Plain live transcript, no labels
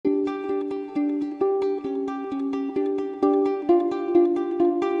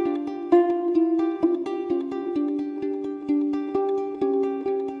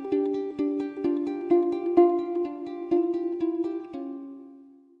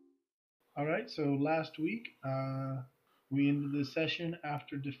All right, so last week we ended the session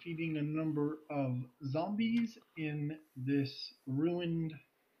after defeating a number of zombies in this ruined,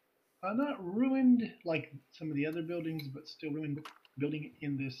 not ruined like some of the other buildings, but still ruined building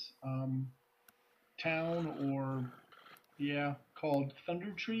in this town or, yeah, called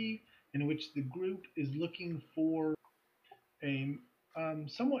Thunder Tree, in which the group is looking for a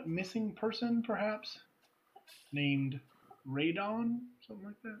somewhat missing person, perhaps, named Radon, something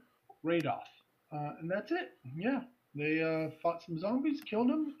like that. Radoff. And that's it. Yeah, they fought some zombies, killed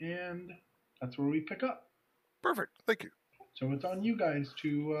them, and that's where we pick up. Perfect. Thank you. So it's on you guys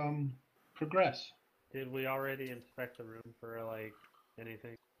to progress. Did we already inspect the room for like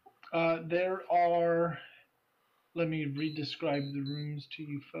anything? There are. Let me re-describe the rooms to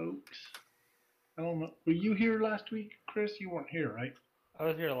you folks. I don't know. Were you here last week, Chris? You weren't here, right? I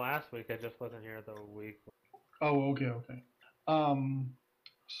was here last week. I just wasn't here the week. Oh, okay, okay. Um,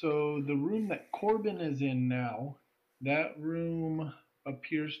 so the room that Corbin is in now, that room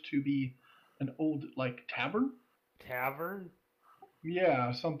appears to be an old like tavern. Tavern?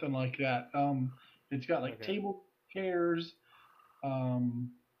 Yeah, something like that. It's got like Okay. table, chairs,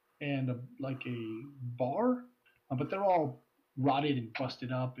 um, and like a bar, but they're all rotted and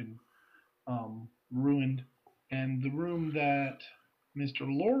busted up and ruined. And the room that Mr.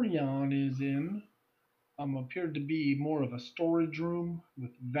 Lorion is in appeared to be more of a storage room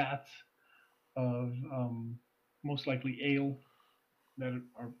with vats of most likely ale that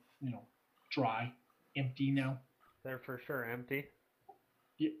are, dry, empty now. They're for sure empty.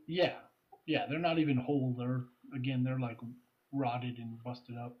 Yeah, yeah, they're not even whole. They're like rotted and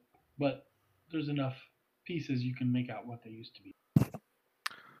busted up, but there's enough pieces you can make out what they used to be.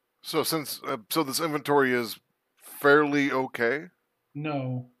 So this inventory is fairly okay.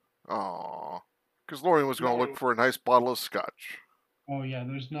 No, Aww. Because Lorian was going to look no. for a nice bottle of scotch. Oh yeah,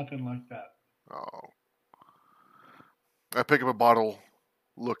 there's nothing like that. Oh. I pick up a bottle,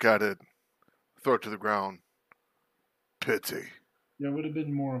 look at it, throw it to the ground. Pity. Yeah, it would have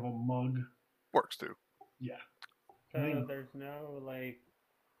been more of a mug. Works too. Yeah, I So think there's no like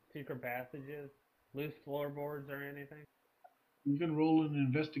secret passages, loose floorboards, or anything. you can roll an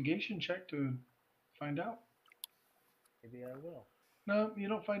investigation check to find out. Maybe I will. No, you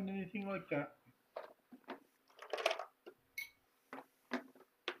don't find anything like that.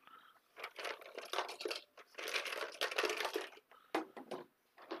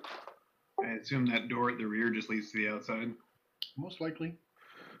 I assume that door at the rear just leads to the outside. Most likely.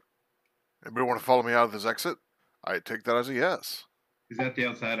 Anybody want to follow me out of this exit? I take that as a yes. Is that the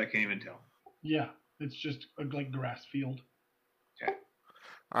outside? I can't even tell. Yeah, it's just a like grass field. Okay.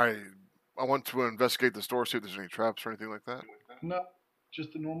 I want to investigate this door, see if there's any traps or anything like that. No,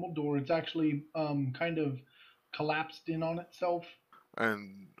 just a normal door. It's actually kind of collapsed in on itself.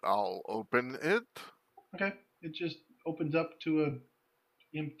 And I'll open it. Okay, it just opens up to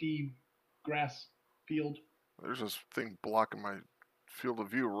a empty grass field. There's this thing blocking my field of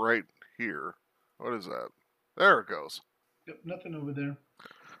view right here. What is that? There it goes. Yep, nothing over there.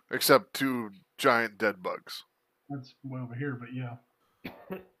 Except two giant dead bugs. That's way over here, but yeah.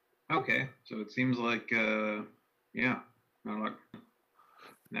 Okay, so it seems like, yeah, not like in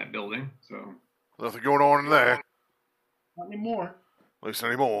that building. So Nothing going on in there. Not anymore. At least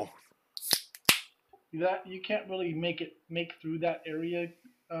anymore. That you can't really make through that area,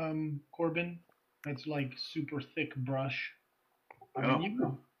 Corbin. It's like super thick brush. I mean, you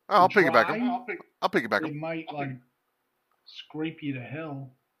could I'll piggyback try. him. I'll piggyback They him. might like scrape you to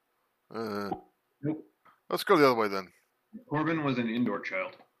hell. nope. Let's go the other way then. Corbin was an indoor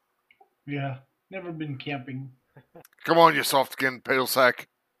child. Yeah, never been camping. Come on, you soft-skinned pale sack.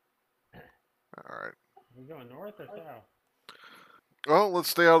 All right. We going north or south? Well, let's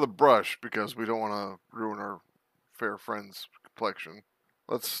stay out of the brush because we don't want to ruin our fair friend's complexion.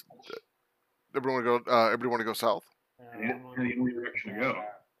 Let's. Everybody want to go south? Yeah, the only direction to go.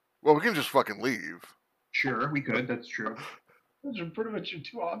 Well, we can just fucking leave. Sure, we could. That's true. Those are pretty much your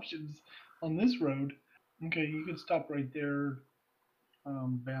two options on this road. Okay, you can stop right there,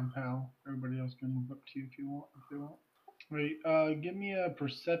 Bam Pal. Everybody else can move up to you if you want. If they want. Wait, give me a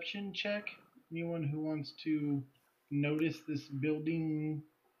perception check. Anyone who wants to notice this building,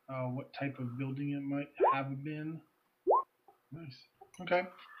 what type of building it might have been. Nice. Okay.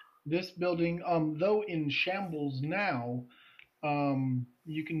 This building, though in shambles now,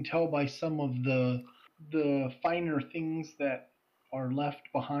 you can tell by some of the finer things that are left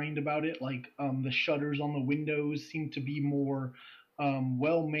behind about it, like the shutters on the windows seem to be more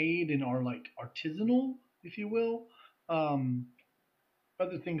well made and are like artisanal, if you will. Um,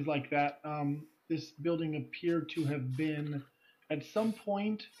 Other things like that. This building appeared to have been at some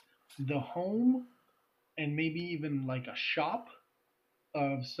point the home and maybe even like a shop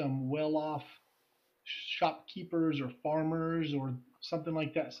of some well-off shopkeepers or farmers or something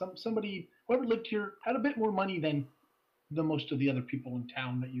like that. Somebody whoever lived here had a bit more money than the most of the other people in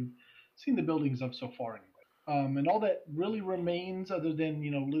town that you've seen the buildings of so far anyway. And all that really remains, other than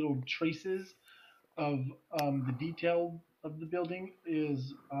little traces of the detail of the building,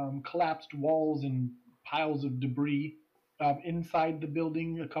 is collapsed walls and piles of debris. Inside the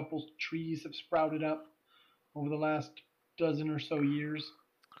building, a couple trees have sprouted up over the last dozen or so years.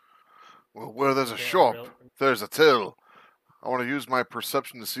 Well, where there's a Is there shop, real- there's a till. I want to use my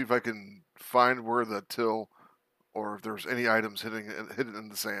perception to see if I can find where the till, or if there's any items hidden in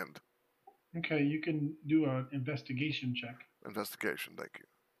the sand. Okay, you can do an investigation check. Investigation, thank you.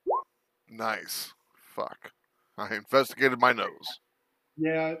 Nice. Fuck. I investigated my nose.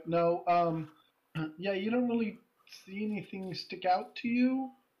 Yeah, no, yeah, you don't really see anything stick out to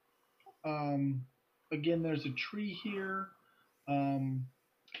you. Again, there's a tree here.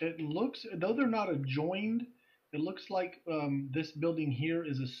 It looks, though they're not adjoined, it looks like this building here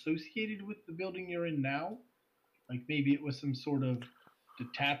is associated with the building you're in now. Like maybe it was some sort of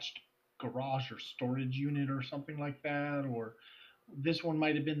detached garage or storage unit or something like that, or this one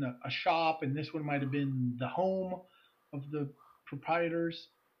might have been a shop and this one might have been the home of the proprietors.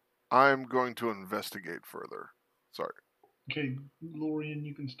 I'm going to investigate further. Sorry. Okay, Lorian,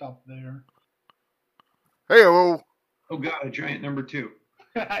 you can stop there. Hey, hello. Oh god, a giant number 2.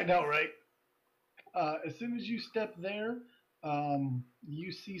 I know, right? As soon as you step there,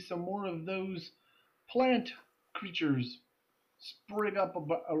 you see some more of those plant creatures sprig up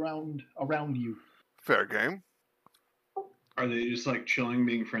around you. Fair game. Are they just like chilling,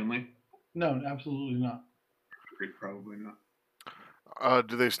 being friendly? No, absolutely not. Agreed, probably not.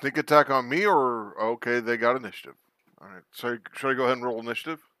 Do they sneak attack on me, or okay, they got initiative? All right. So should I go ahead and roll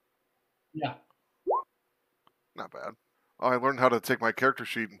initiative? Yeah. Not bad. Oh, I learned how to take my character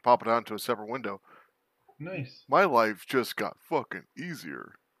sheet and pop it onto a separate window. Nice. My life just got fucking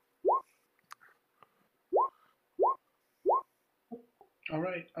easier. All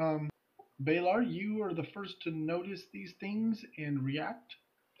right. Balar, you are the first to notice these things and react.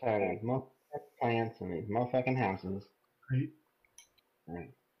 Tired of motherfucking plants and these motherfucking houses. Great.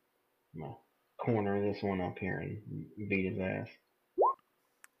 Right. I'm gonna corner this one up here and beat his ass.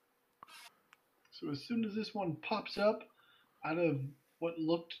 So as soon as this one pops up out of what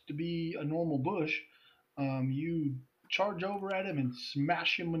looked to be a normal bush, you charge over at him and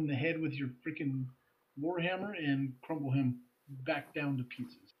smash him in the head with your freaking warhammer and crumble him back down to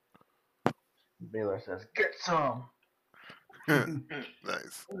pieces. Baylor says, "Get some."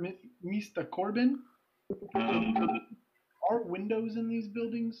 Nice. Mr. Corbin, are windows in these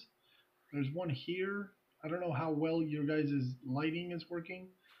buildings? There's one here. I don't know how well your guys' lighting is working.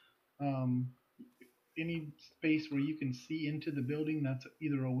 Any space where you can see into the building that's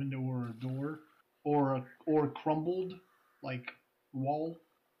either a window or a door or crumbled like wall.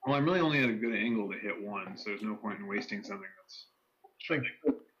 Well, I'm really only at a good angle to hit one, so there's no point in wasting something that's Sure.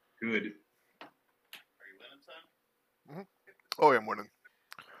 good. Oh, yeah, I'm winning.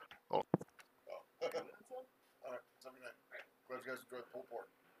 Oh. All right. Something like that. Glad you guys enjoyed the pulled pork.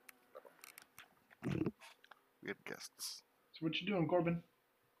 We had guests. So what you doing, Corbin?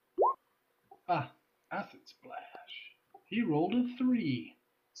 Ah, acid splash. He rolled a 3.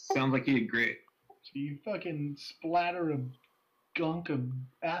 Sounds like he did great. So you fucking splatter a gunk of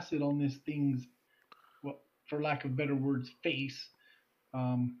acid on this thing's, well, for lack of better words, face,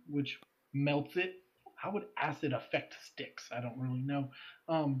 which melts it. How would acid affect sticks? I don't really know.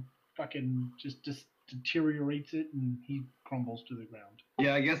 Fucking just deteriorates it and he crumbles to the ground.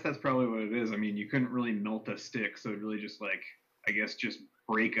 Yeah, I guess that's probably what it is. I mean, you couldn't really melt a stick, so it really just like, I guess, just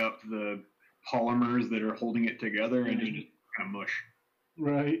break up the polymers that are holding it together and just kind of mush.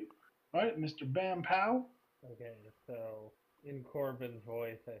 Right. All right, Mr. Bam Pow. Okay, so in Corbin's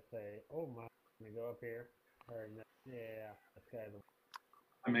voice, I say, "Oh my, can we go up here?" Or no, yeah, that's kind of.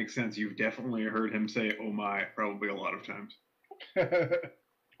 That makes sense. You've definitely heard him say, "Oh my," probably a lot of times.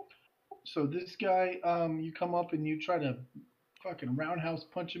 So this guy, you come up and you try to fucking roundhouse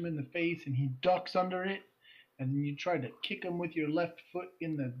punch him in the face and he ducks under it. And then you try to kick him with your left foot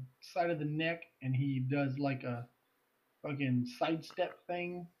in the side of the neck and he does like a fucking sidestep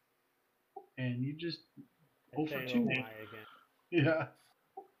thing. And you just I go for say, 2. "Oh my" again. Yeah.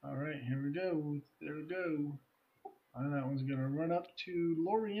 All right, here we go. There we go. And that one's going to run up to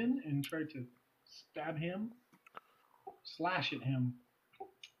Lorian and try to stab him, slash at him.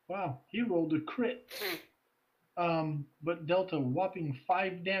 Wow, he rolled a crit. But dealt a whopping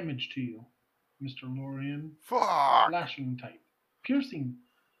 5 damage to you, Mr. Lorian. Fuck! Slashing type. Piercing.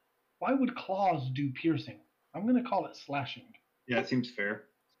 Why would claws do piercing? I'm gonna call it slashing. Yeah, it seems fair.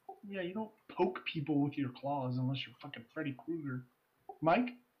 Yeah, you don't poke people with your claws unless you're fucking Freddy Krueger. Mike?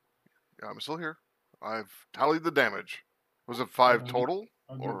 Yeah, I'm still here. I've tallied the damage. Was it 5 Uh, total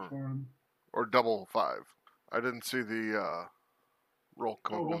I'll do it for him. or double 5? I didn't see the roll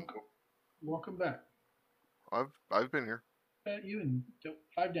come Oh, up. welcome back. I've been here. You and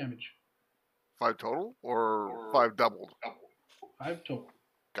 5 damage. 5 total or 5 doubled? 5 total.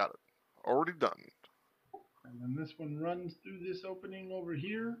 Got it. Already done. And then this one runs through this opening over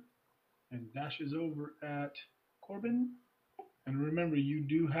here and dashes over at Corbin. And remember, you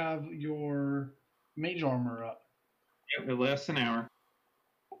do have your mage armor up. Yep, it lasts an hour.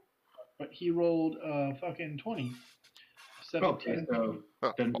 But he rolled a fucking 20. 17. So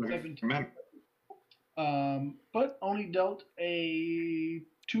doesn't really 17. matter. But only dealt a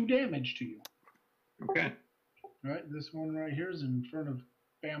 2 damage to you. Okay. All right, this one right here is in front of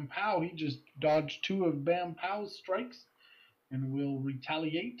Bam Pow. He just dodged 2 of Bam Pow's strikes and will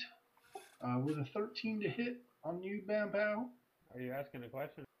retaliate with a 13 to hit on you, Bam Pow. Are you asking a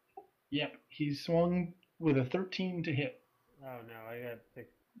question? Yep, he swung with a 13 to hit. Oh no, I got 6.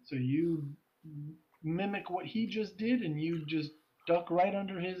 So you mimic what he just did, and you just duck right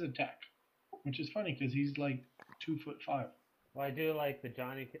under his attack, which is funny because he's like 2'5". Well, I do like the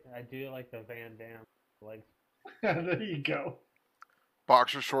Van Damme legs. There you go.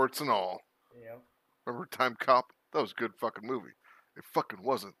 Boxer shorts and all. Yep. Remember Time Cop? That was a good fucking movie. It fucking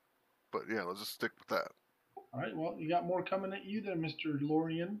wasn't. But yeah, let's just stick with that. All right, well, you got more coming at you there, Mr.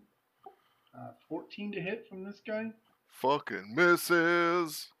 Lorian. 14 to hit from this guy. Fucking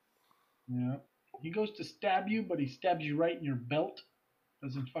misses. Yeah. He goes to stab you, but he stabs you right in your belt.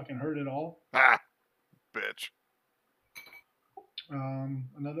 Doesn't fucking hurt at all. Ah, bitch.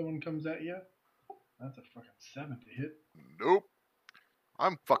 Another one comes at you. That's a fucking 7 to hit. Nope.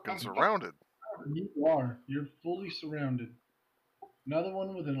 I'm fucking surrounded. You are. You're fully surrounded. Another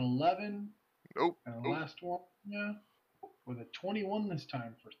one with an 11. Nope. And the last one, yeah, with a 21 this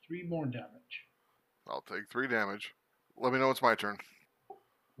time for 3 more damage. I'll take 3 damage. Let me know it's my turn.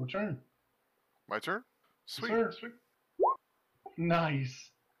 Return. My turn? Sweet. Sir. Nice.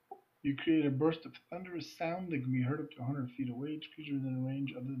 You create a burst of thunderous sound that can be heard up to 100 feet away. Each creature within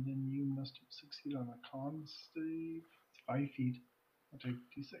range other than you must succeed on a con save. It's 5 feet. I'll take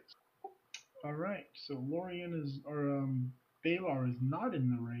D6. All right. So Lorian is, or Balar is not in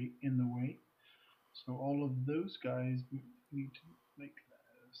the way. So all of those guys need to make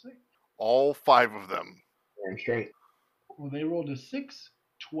that a save. All 5 of them. I'm straight. Well, they rolled a 6,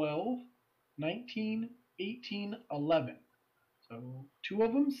 12, 19, 18, 11. So 2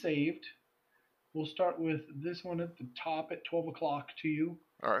 of them saved. We'll start with this one at the top at 12 o'clock to you.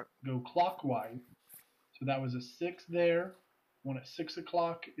 All right. Go clockwise. So that was a 6 there. One at 6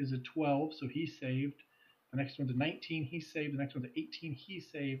 o'clock is a 12, so he saved. The next one's a 19, he saved. The next one's an 18, he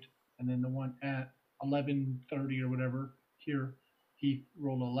saved. And then the one at 11:30 or whatever here, he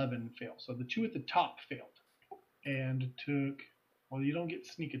rolled 11 and failed. So the 2 at the top failed and took, well, you don't get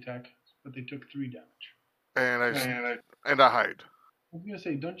sneak attack, but they took 3 damage. And I hide. I was gonna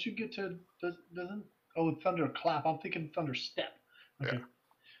say, don't you get to doesn't thunder clap? I'm thinking thunder step. Okay.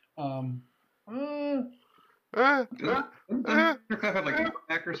 Eh, Doesn't Thunderclap have like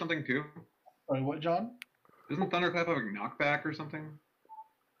knockback or something too? Sorry, what, John? Doesn't Thunderclap have like knockback or something?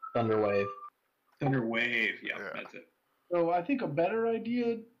 Thunderwave. Thunder Wave, yeah, Yeah. that's it. So I think a better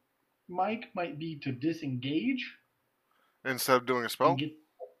idea, Mike, might be to disengage. Instead of doing a spell?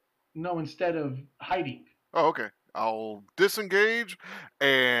 Instead of hiding. Oh, okay. I'll disengage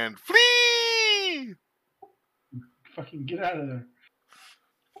and flee! Fucking get out of there.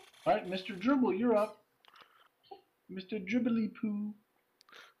 All right, Mr. Dribble, you're up. Mr. Dribbly Poo.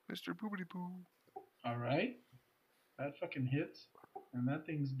 Mr. Boobity Boo. All right. That fucking hits. And that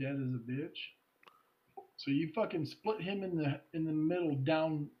thing's dead as a bitch. So you fucking split him in the middle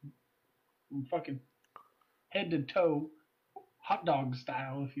down fucking head to toe, hot dog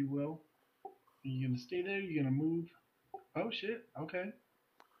style, if you will. Are you gonna stay there? You gonna move? Oh shit. Okay.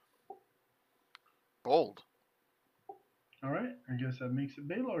 Bold. All right. I guess that makes it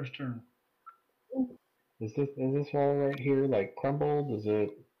Balar's turn. Is this wall right here like crumbled? Is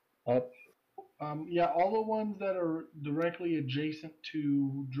it up? Yeah, all the ones that are directly adjacent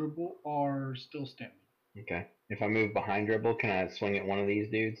to Dribble are still standing. Okay. If I move behind Dribble, can I swing at one of these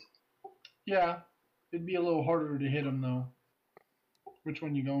dudes? Yeah, it'd be a little harder to hit him though. Which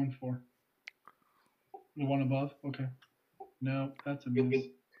one you going for? The one above? Okay. No, that's a miss.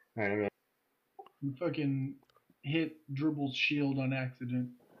 Alright, I'm gonna... You fucking hit Dribble's shield on accident.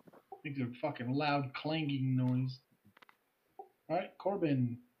 Makes a fucking loud clanging noise. Alright,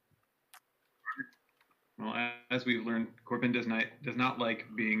 Corbin. Well, as we've learned, Corbin does not like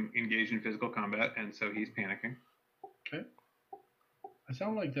being engaged in physical combat, and so he's panicking. Okay. I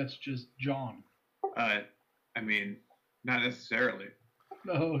sound like that's just John. I mean, not necessarily.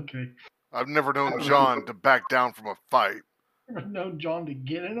 Oh, okay. I've never known John to back down from a fight. Never known John to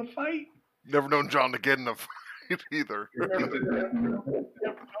get in a fight? Never known John to get in a fight either. Never known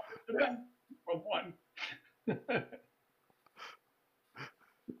to back from one.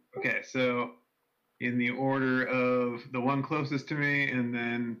 Okay, so in the order of the one closest to me, and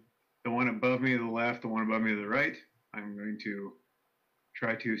then the one above me to the left, the one above me to the right, I'm going to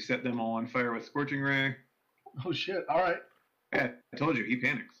try to set them all on fire with Scorching Ray. Oh shit! All right. Yeah, I told you, he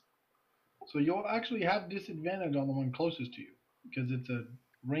panics. So you'll actually have disadvantage on the one closest to you because it's a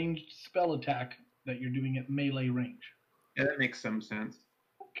ranged spell attack that you're doing at melee range. Yeah, that makes some sense.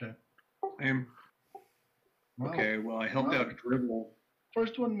 Okay. I am. Wow. Okay, well, I helped out Dribble.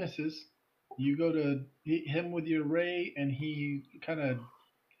 First one misses. You go to hit him with your ray, and he kind of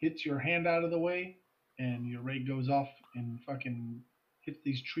hits your hand out of the way, and your ray goes off and fucking hits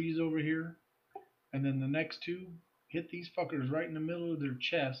these trees over here. And then the next two hit these fuckers right in the middle of their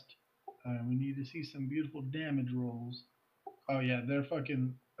chest. We need to see some beautiful damage rolls. Oh yeah, they're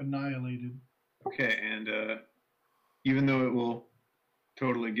fucking annihilated. Okay, and even though it will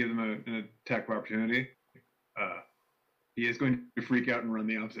totally give them an attack of opportunity, he is going to freak out and run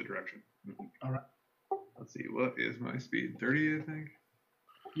the opposite direction. All right. Let's see, what is my speed? 30, I think?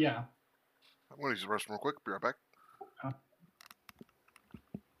 Yeah. I'm going to use the restroom real quick. Be right back.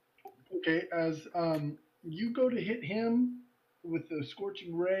 Okay, as you go to hit him with the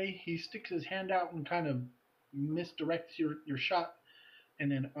Scorching Ray, he sticks his hand out and kind of misdirects your shot.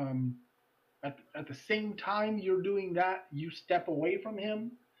 And then at the same time you're doing that, you step away from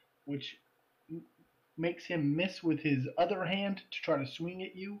him, which makes him miss with his other hand to try to swing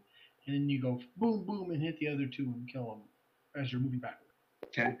at you. And then you go boom, boom, and hit the other two and kill them as you're moving backward.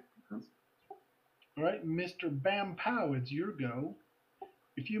 Okay. All right, Mr. Bam Pow, it's your go.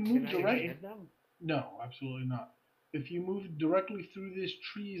 If you move directly, no, absolutely not. If you move directly through this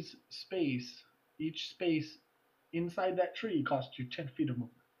tree's space, each space inside that tree costs you 10 feet of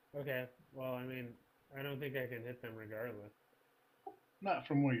movement. Okay, well, I mean, I don't think I can hit them regardless. Not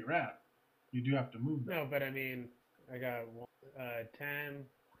from where you're at. You do have to move them. No, but I mean, I got 10,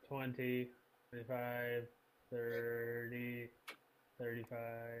 20, 25, 30, 35,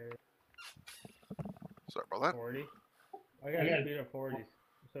 Sorry about that. 40. I got a speed of 40.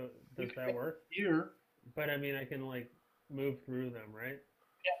 So does that work? Here, But I mean, I can like move through them, right?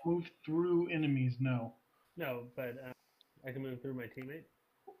 can't move through enemies, no. No, but I can move through my teammate.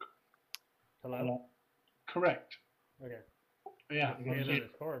 Hello? Correct. Okay. Yeah. Stand on his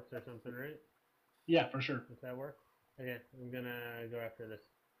corpse or something, right? Yeah, for sure. Does that work? Okay, I'm gonna go after this.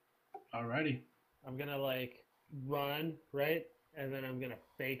 Alrighty. I'm gonna like run, right? And then I'm gonna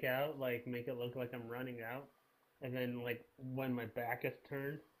fake out, like make it look like I'm running out. And then like when my back is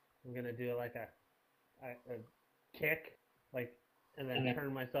turned, I'm gonna do like a kick, like, and then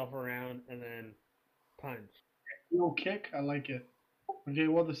turn myself around and then punch. Little kick, I like it. Okay,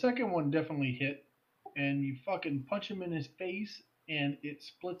 well the second one definitely hit, and you fucking punch him in his face, and it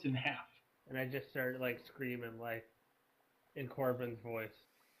splits in half. And I just started like screaming, like in Corbin's voice,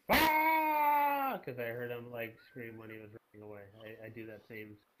 ah! Because I heard him like scream when he was running away. I do that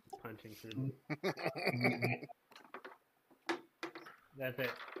same punching through. That's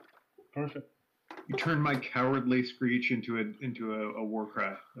it. Perfect. You turned my cowardly screech into a war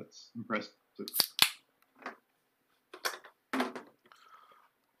cry. That's impressive.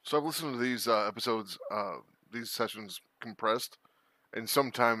 So I've listened to these episodes, these sessions compressed, and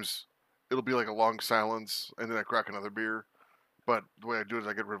sometimes it'll be like a long silence, and then I crack another beer. But the way I do it is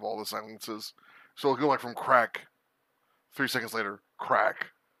I get rid of all the silences. So it'll go like from crack, 3 seconds later, crack.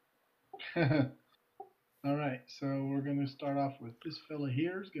 Alright, so we're going to start off with this fella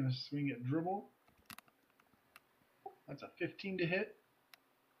here. Is going to swing at Dribble. That's a 15 to hit.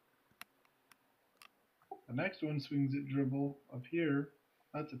 The next one swings at Dribble up here.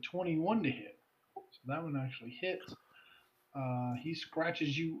 That's a 21 to hit. So that one actually hits. He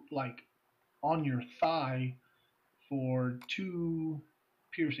scratches you like on your thigh for 2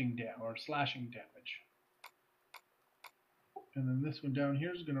 piercing or slashing damage. And then this one down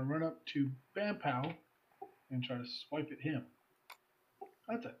here is going to run up to Bampow and try to swipe at him.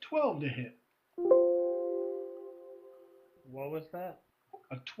 That's a 12 to hit. What was that?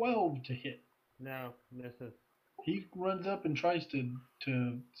 A 12 to hit. No, misses. He runs up and tries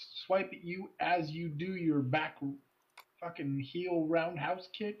to swipe at you as you do your back fucking heel roundhouse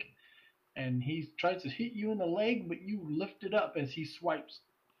kick. And he tries to hit you in the leg, but you lift it up as he swipes.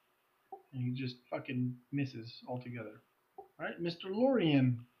 and he just fucking misses altogether. All right, Mr.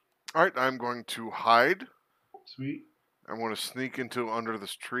 Lorian. All right, I'm going to hide. Sweet. I'm going to sneak into under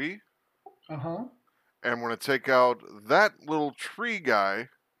this tree. Uh-huh. And I'm going to take out that little tree guy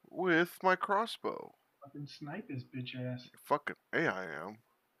with my crossbow. Fucking snipe his bitch ass. Fucking A, I am.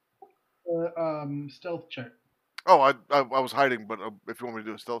 Stealth check. Oh, I was hiding, but if you want me to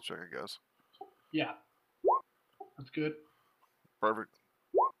do a stealth check, I guess. Yeah. That's good. Perfect.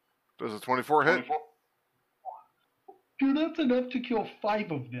 Does a 24 hit? Dude, that's enough to kill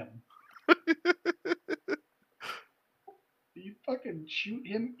 5 of them. You fucking shoot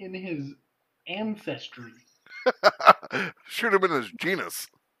him in his ancestry. Shoot him in his genus.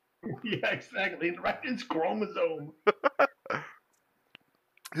 Yeah, exactly. Right in his chromosome.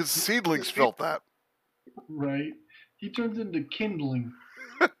 His seedlings felt that. Right. He turns into kindling.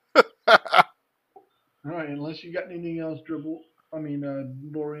 Alright, unless you got anything else, Dribble.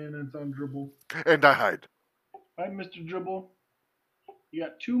 Lorian, it's on Dribble. And I hide. Alright, Mr. Dribble. You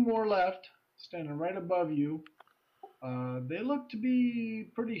got 2 more left, standing right above you. They look to be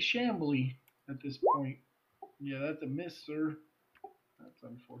pretty shambly at this point. Yeah, that's a miss, sir. That's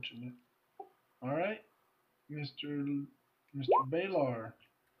unfortunate. Alright, Mr. Balar.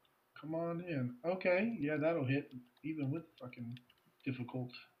 Come on in. Okay, yeah, that'll hit, even with fucking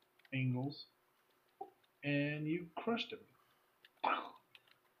difficult angles. And you crushed him.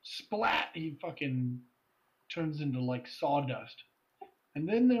 Splat! He fucking turns into like sawdust. And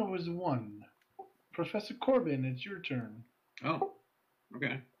then there was one. Professor Corbin, it's your turn. Oh,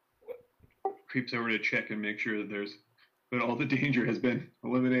 okay. Creeps over to check and make sure that all the danger has been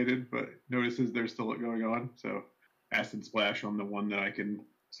eliminated, but notices there's still going on. So acid splash on the one that I can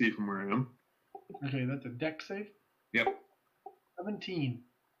see from where I am. Okay, that's a dex save. Yep. 17.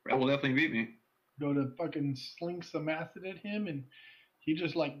 That will definitely beat me. Go to fucking sling some acid at him, and he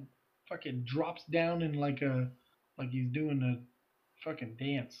just like fucking drops down in like he's doing a fucking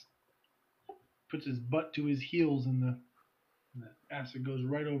dance. Puts his butt to his heels, and the acid goes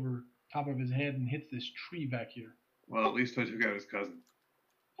right over top of his head and hits this tree back here. Well, at least I took out his cousin.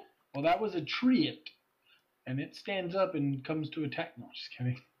 Well, that was a tree, and it stands up and comes to attack. No, just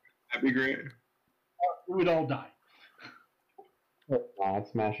kidding. That'd be great. We would all die. I'd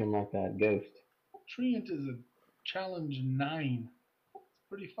smash him like that ghost. Treant is a challenge 9. It's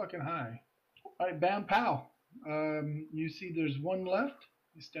pretty fucking high. All right, Bam Pow. You see there's one left.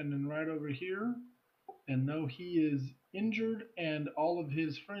 He's standing right over here. And though he is injured and all of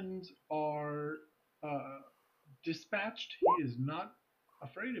his friends are dispatched, he is not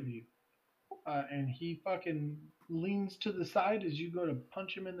afraid of you. And he fucking leans to the side as you go to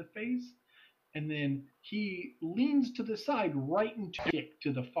punch him in the face. And then he leans to the side right into kick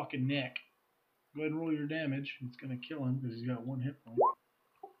to the fucking neck. Go ahead and roll your damage. It's going to kill him because he's got 1 hit point.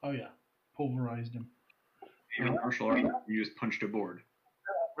 Oh, yeah. Pulverized him. Your martial art, you just punched a board.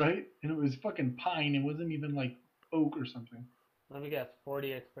 Right? And it was fucking pine. It wasn't even like oak or something. Let me guess,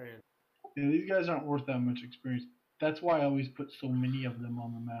 40 experience. Yeah, these guys aren't worth that much experience. That's why I always put so many of them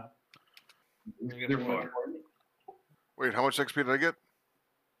on the map. They're far. Wait, how much XP did I get?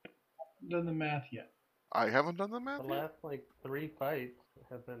 Done the math yet. I haven't done the math The yet? last, 3 fights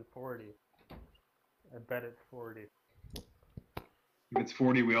have been 40. I bet it's 40. If it's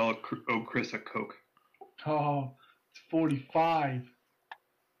 40, we all owe Chris a Coke. Oh, it's 45.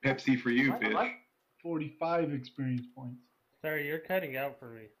 Pepsi for you, What? bitch. What? 45 experience points. Sorry, you're cutting out for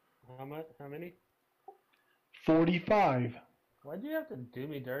me. How much? How many? 45. Why'd you have to do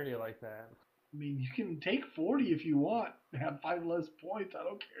me dirty like that? I mean, you can take 40 if you want. Have 5 less points. I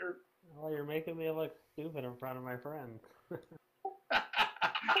don't care. Well, you're making me look stupid in front of my friends.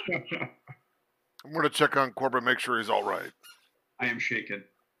 I'm going to check on Corbin, make sure he's all right. I am shaken.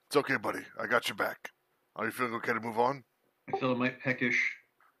 It's okay, buddy. I got your back. Are you feeling okay to move on? I feel a mite peckish.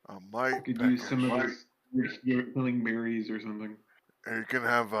 Mike, I could use some of those healing berries or something. you can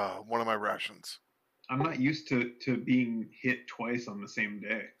have one of my rations. I'm not used to being hit twice on the same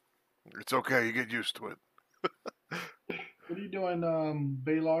day. It's okay. You get used to it. What are you doing,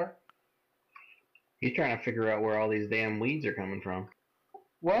 Balar? He's trying to figure out where all these damn weeds are coming from.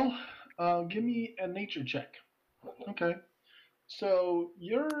 Well, give me a nature check. Okay. So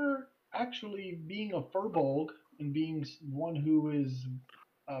you're actually being a furbolg and being one who is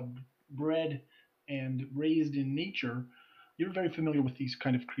bred and raised in nature. You're very familiar with these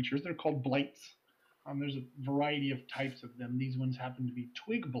kind of creatures. They're called blights. There's a variety of types of them. These ones happen to be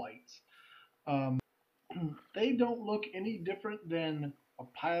twig blights. They don't look any different than a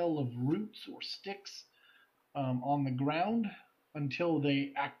pile of roots or sticks on the ground until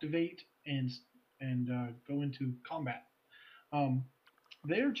they activate and go into combat.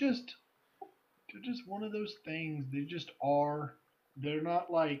 They're just They're just one of those things. They just are. They're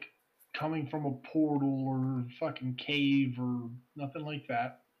not like coming from a portal or fucking cave or nothing like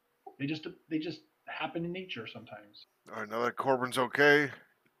that. They just happen in nature sometimes. All right, now that Corbin's okay,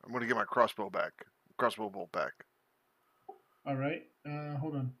 I'm gonna get my crossbow bolt back. All right.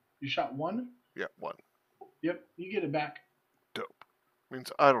 Hold on. You shot one? Yeah, one. Yep. You get it back. Dope.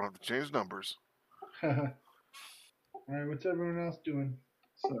 Means I don't have to change numbers. All right. What's everyone else doing?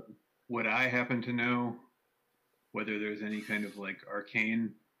 So, would I happen to know whether there's any kind of like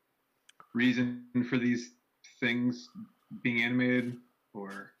arcane reason for these things being animated,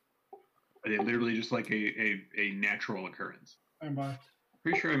 or are they literally just like a natural occurrence? I'm by.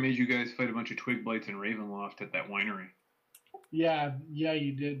 Pretty sure I made you guys fight a bunch of twig blights in Ravenloft at that winery. Yeah,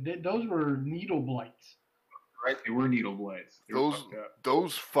 you did. Those were needle blights. Right? They were needle blights. They were fucked up.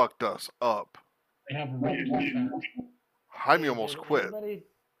 Those fucked us up. They have a red attack. Jaime almost quit.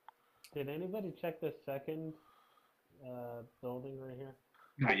 Did anybody check the second building right here?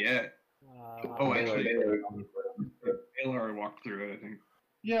 Not yet. Actually, Alar walked through it, I think.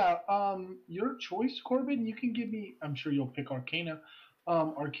 Yeah, your choice, Corbin. You can give me. I'm sure you'll pick Arcana,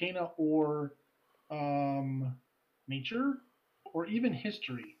 Arcana or Nature, or even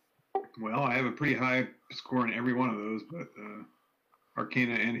History. Well, I have a pretty high score in every one of those, but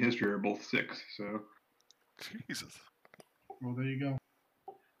Arcana and History are both 6, so. Jesus. Well, there you go.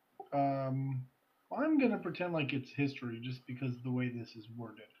 I'm gonna pretend like it's History just because of the way this is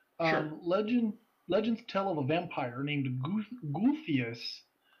worded. Sure. Legends tell of a vampire named Gulfius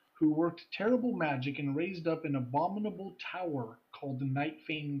who worked terrible magic and raised up an abominable tower called the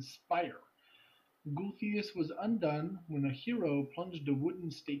Nightfane's Spire. Gulfius was undone when a hero plunged a wooden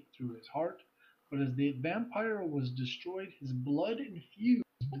stake through his heart, but as the vampire was destroyed, his blood infused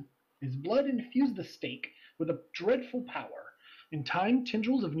the stake with a dreadful power. In time,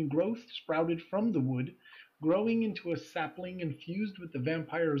 tendrils of new growth sprouted from the wood, growing into a sapling infused with the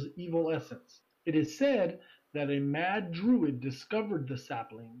vampire's evil essence. It is said that a mad druid discovered the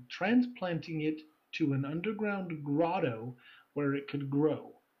sapling, transplanting it to an underground grotto where it could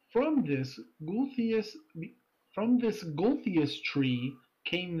grow. From this Gulfius tree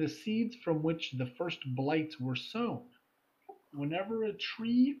came the seeds from which the first blights were sown. Whenever a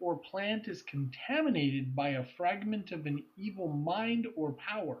tree or plant is contaminated by a fragment of an evil mind or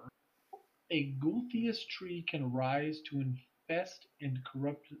power, a Gulfius tree can rise to infest and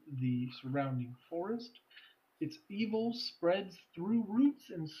corrupt the surrounding forest. Its evil spreads through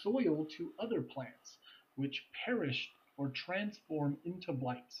roots and soil to other plants, which perish or transform into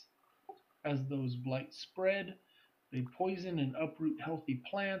blights. As those blights spread, they poison and uproot healthy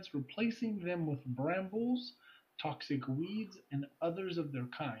plants, replacing them with brambles, toxic weeds, and others of their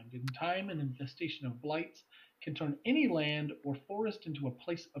kind. In time, an infestation of blights can turn any land or forest into a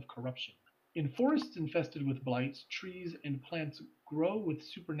place of corruption. In forests infested with blights, trees and plants grow with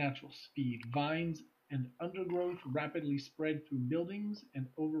supernatural speed. Vines and undergrowth rapidly spread through buildings and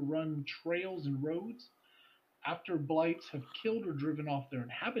overrun trails and roads. After blights have killed or driven off their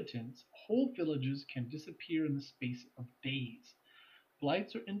inhabitants, whole villages can disappear in the space of days.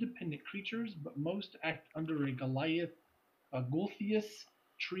 Blights are independent creatures, but most act under a Gulfius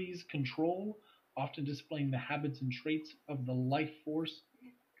tree's control, often displaying the habits and traits of the life force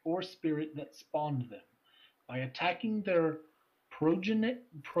or spirit that spawned them. By attacking their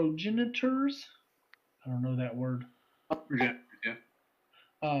progenitors, I don't know that word. Yeah.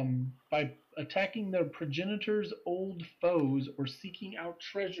 By attacking their progenitors' old foes or seeking out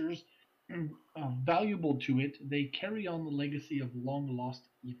treasures valuable to it, they carry on the legacy of long-lost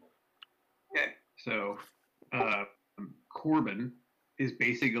evil. Okay, so Corbin is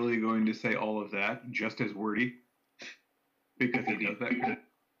basically going to say all of that just as wordy because he does that.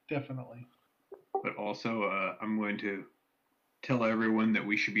 Definitely. But also, I'm going to tell everyone that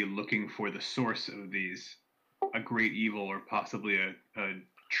we should be looking for the source of these, a great evil or possibly a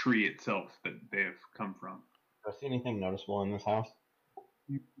tree itself that they have come from. Do I see anything noticeable in this house?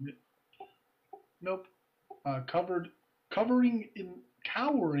 Nope. Cowering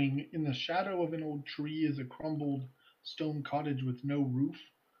in the shadow of an old tree is a crumbled stone cottage with no roof.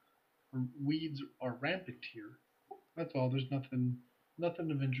 Weeds are rampant here. That's all. There's nothing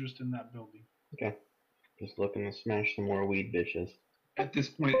of interest in that building. Okay. Just looking to smash some more weed bitches. At this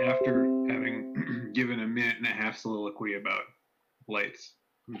point, after having given a minute and a half soliloquy about lights,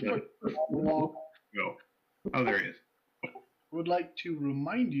 go. Oh, there he is. Would like to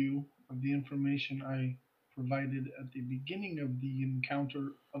remind you of the information I provided at the beginning of the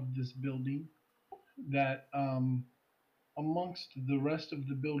encounter of this building, that amongst the rest of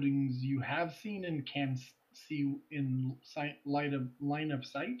the buildings you have seen and can see in line of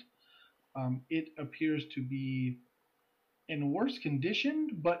sight, It appears to be in worse condition,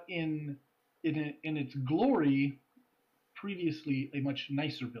 but in its glory, previously a much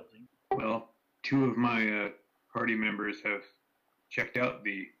nicer building. Well, two of my party members have checked out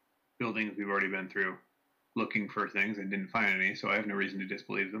the buildings we've already been through, looking for things and didn't find any, so I have no reason to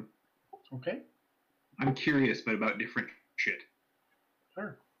disbelieve them. Okay, I'm curious, but about different shit.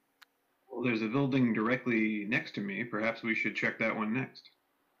 sure. Well, there's a building directly next to me. Perhaps we should check that one next.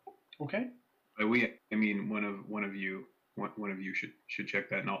 Okay, By we, I mean one of you should check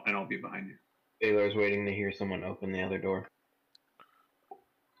that, and I'll be behind you. Baylor's waiting to hear someone open the other door.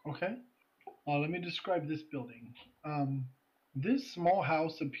 okay. Let me describe this building. This small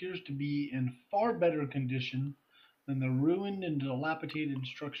house appears to be in far better condition than the ruined and dilapidated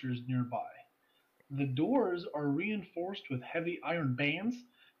structures nearby. The doors are reinforced with heavy iron bands,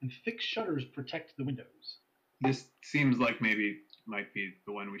 and thick shutters protect the windows. This seems like maybe might be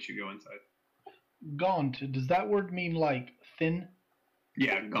the one we should go inside. Gaunt, does that word mean like thin?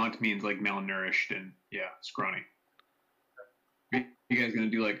 Yeah, gaunt means like malnourished and scrawny. You guys gonna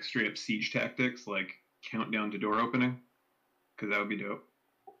do like straight up siege tactics, like countdown to door opening? Because that would be dope.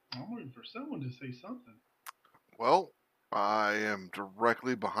 I'm waiting for someone to say something. Well, I am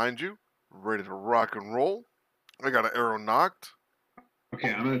directly behind you, ready to rock and roll. I got an arrow knocked.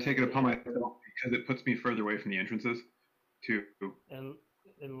 Okay, I'm gonna take it upon myself because it puts me further away from the entrances. To And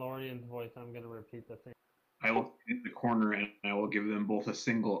in Lorian's voice, I'm going to repeat the thing. I will hit the corner and I will give them both a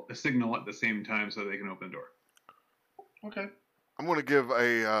signal at the same time so they can open the door. Okay. I'm gonna give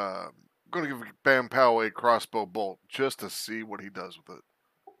Bam Pow a crossbow bolt just to see what he does with it.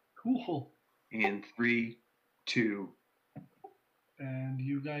 Cool. In 3, 2. And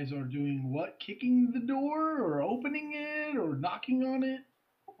you guys are doing what? Kicking the door, or opening it, or knocking on it,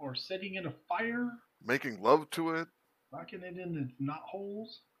 or setting it afire, Making love to it, knocking it in its knot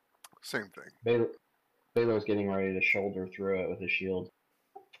holes? same thing. Baylor's getting ready to shoulder through it with his shield.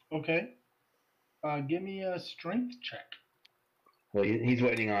 Okay. Give me a strength check. Well, he's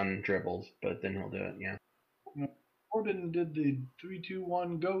waiting on dribbles, but then he'll do it, yeah. Corbin did the 3, 2,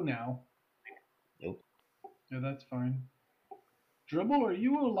 1, go now. Nope. Yeah, that's fine. Dribble, are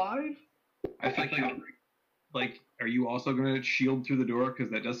you alive? I think like are you also gonna shield through the door?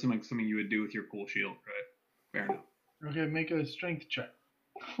 Because that does seem like something you would do with your cool shield, right? Fair enough. Okay, make a strength check.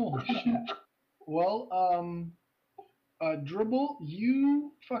 Holy shit. Well, Dribble,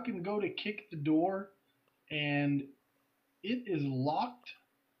 you fucking go to kick the door, and it is locked,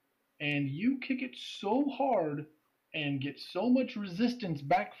 and you kick it so hard and get so much resistance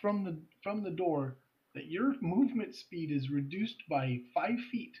back from the door that your movement speed is reduced by 5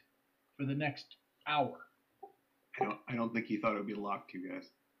 feet for the next hour. I don't think he thought it would be locked, you guys.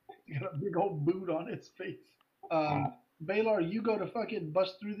 You got a big old boot on its face. Baylor, you go to fucking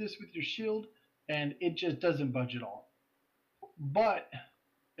bust through this with your shield, and it just doesn't budge at all. But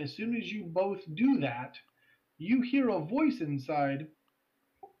as soon as you both do that, you hear a voice inside.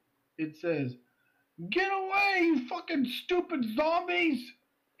 It says, "Get away, you fucking stupid zombies!"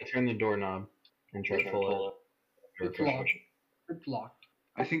 I turn the doorknob and try to pull it. It's locked. It's locked.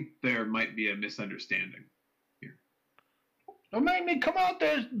 I think there might be a misunderstanding here. Don't make me come out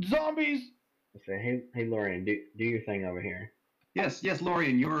there, zombies! I say, hey, Lorian, do your thing over here. Yes,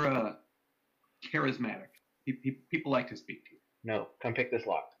 Lorian, you're charismatic. People like to speak to you. No, come pick this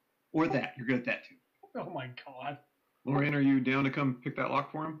lock. Or that. You're good at that too. Oh my god. Lorian, are you down to come pick that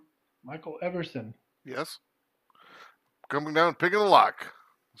lock for him? Michael Everson. Yes. Coming down, picking the lock.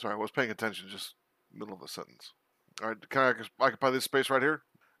 Sorry, I was paying attention, just middle of a sentence. All right, can I occupy this space right here?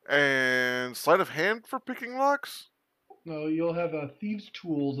 And sleight of hand for picking locks? No, you'll have thieves'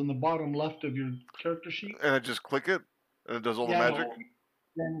 tools in the bottom left of your character sheet. And I just click it, and it does all the Yeah, magic?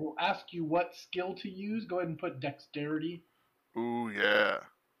 Then we'll ask you what skill to use. Go ahead and put dexterity. Ooh, yeah.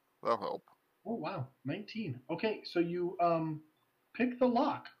 That'll help. Oh, wow. 19. Okay, so you pick the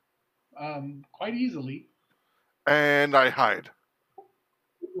lock quite easily. And I hide.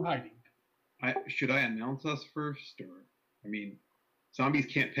 You're hiding. Should I announce us first? Or, I mean, zombies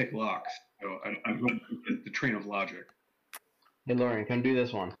can't pick locks, so I'm going to get the train of logic. Hey, Lorian, come do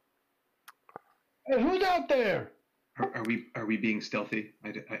this one. Hey, who's out there? Are we being stealthy?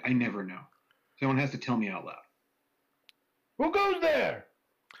 I never know. Someone has to tell me out loud. Who goes there?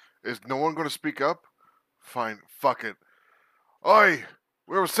 Is no one going to speak up? Fine, fuck it. Oi!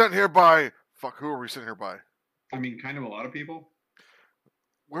 We were sent here by... Fuck, who are we sent here by? I mean, kind of a lot of people.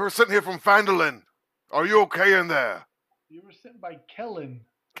 We were sent here from Fandolin. Are you okay in there? You were sent by Quellen.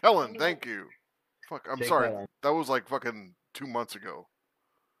 Kellen, thank you. Fuck, I'm Jake sorry. Quellen. That was like fucking 2 months ago.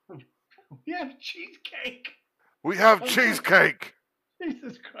 We have cheesecake. We have cheesecake!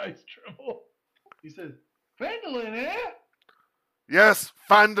 Jesus Christ, Trimble. He says, Fandolin, eh? Yes,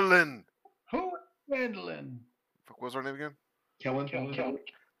 Fandolin. Who is Fandolin? Fuck, what's her name again? Kellen.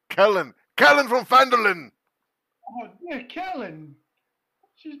 Quellen. Quellen from Fandolin. Oh, dear Quellen.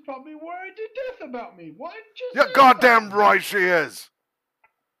 She's probably worried to death about me. Why didn't you You're say goddamn something? right she is.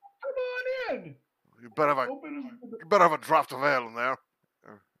 Come on in. You better have a draught of ale in there.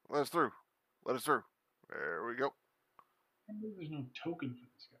 Let us through. Let us through. There we go. There's no token for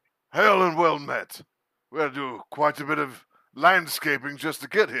this guy. Hail and well met. We had to do quite a bit of landscaping just to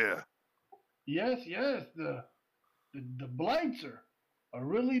get here. Yes, the blights are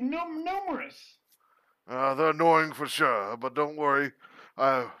really numerous. They're annoying for sure, but don't worry.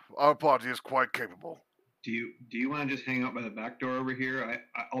 Our party is quite capable. Do you want to just hang out by the back door over here?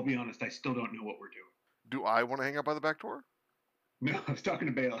 I'll be honest, I still don't know what we're doing. Do I want to hang out by the back door? No, I was talking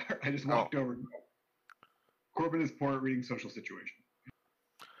to Baylor. I just walked over. Corbin is poor at reading social situation.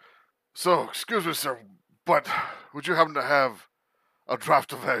 So, excuse me, sir, but would you happen to have a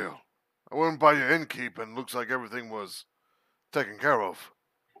draught of ale? I went by your innkeep and looks like everything was taken care of.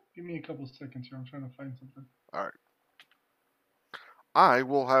 Give me a couple seconds here. I'm trying to find something. All right. I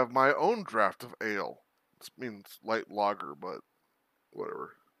will have my own draught of ale. This means light lager, but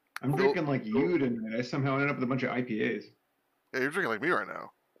whatever. I'm drinking like you tonight. I somehow ended up with a bunch of IPAs. Yeah, you're drinking like me right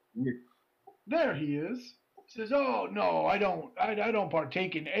now. There he is. He says, "Oh no, I don't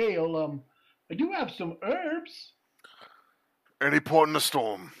partake in ale. I do have some herbs. Any port in a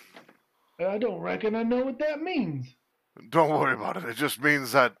storm. I don't reckon I know what that means." Don't worry about it. It just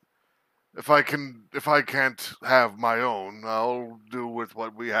means that if I can't have my own, I'll do with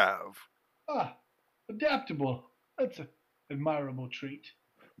what we have. Ah, adaptable. That's an admirable trait.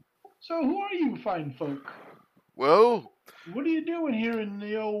 So who are you, fine folk? Well, What are you doing here in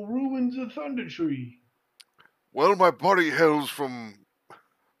the old ruins of Thunder Tree? my party hails from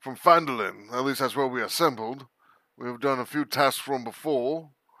Fandolin. At least that's where we assembled. We've done a few tasks from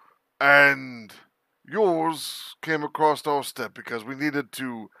before, and yours came across our step because we needed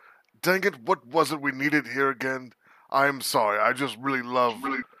to. Dang it! What was it we needed here again? I'm sorry. I just really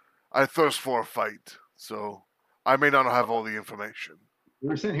I thirst for a fight, so I may not have all the information.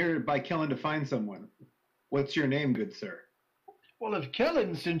 We're sent here by Kellen to find someone. What's your name, good sir? Well, if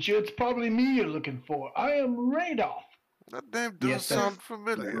Kellen sent you, it's probably me you're looking for. I am Radolf. That name does sound I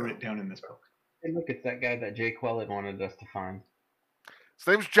familiar. wrote it down in this book. Hey, look, it's that guy that Jay Quellen wanted us to find. His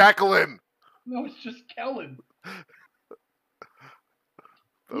name's Jacqueline. No, it's just Kellen.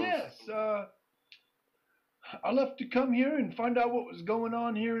 Those- Yes, I left to come here and find out what was going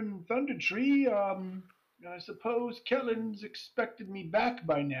on here in Thunder Tree. I suppose Kellen's expected me back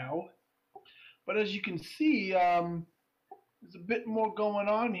by now. But as you can see, there's a bit more going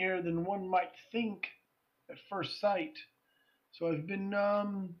on here than one might think at first sight. So I've been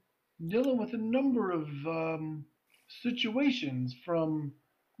dealing with a number of situations, from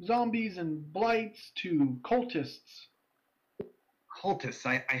zombies and blights to cultists. Cultists.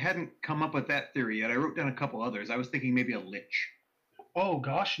 I hadn't come up with that theory yet. I wrote down a couple others. I was thinking maybe a lich. Oh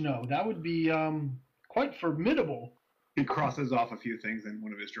gosh, no, that would be quite formidable. He crosses off a few things in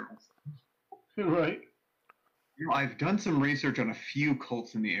one of his journals. Right. You know, I've done some research on a few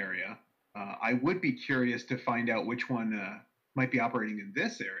cults in the area. I would be curious to find out which one might be operating in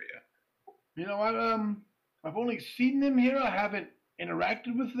this area. You know, I've only seen them here. I haven't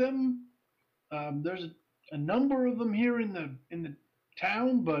interacted with them. There's a number of them here in the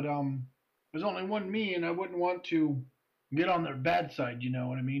town, but there's only one me, and I wouldn't want to get on their bad side. You know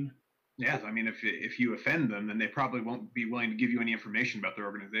what I mean? Yes, I mean, if you offend them, then they probably won't be willing to give you any information about their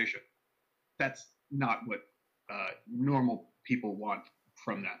organization. That's not what normal people want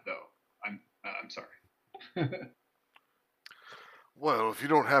from that, though. I'm sorry. Well, if you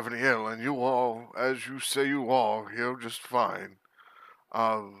don't have any ale, and you are, as you say you are, here just fine.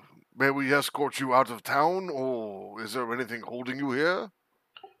 May we escort you out of town, or is there anything holding you here?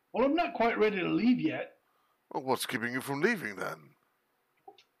 Well, I'm not quite ready to leave yet. Well, what's keeping you from leaving then?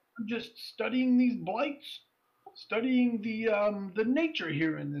 I'm just studying these blights, studying the nature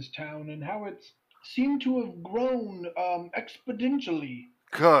here in this town and how it's seemed to have grown exponentially.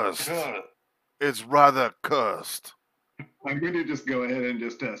 Cursed. It's rather cursed. I'm going to just go ahead and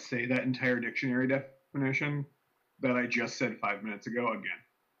just say that entire dictionary definition that I just said 5 minutes ago again.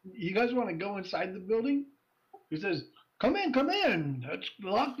 You guys want to go inside the building? He says, come in. Let's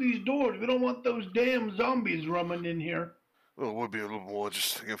lock these doors. We don't want those damn zombies roaming in here. Well, it would be a little more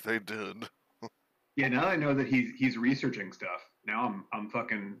interesting if they did. Yeah, now that I know that he's researching stuff, now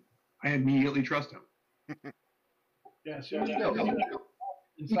I immediately trust him. Yeah, so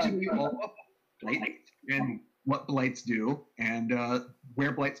inside. And what blights do and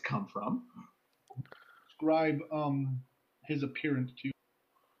where blights come from. Describe his appearance to you.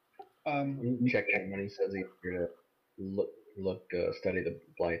 Check in when he says he's here to study the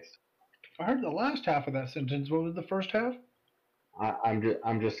blights. I heard the last half of that sentence. What was the first half? I'm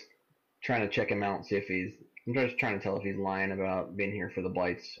just trying to check him out, see if he's. I'm just trying to tell if he's lying about being here for the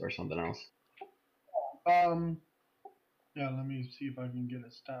blights or something else. Yeah, let me see if I can get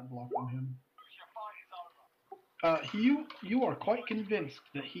a stat block on him. You are quite convinced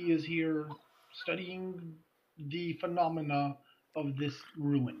that he is here studying the phenomena of this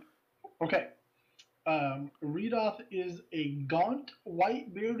ruin. Okay. Redoth is a gaunt,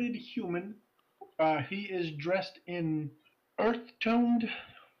 white-bearded human. He is dressed in earth-toned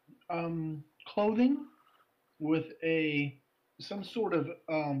clothing with some sort of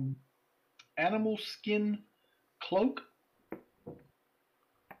animal skin cloak.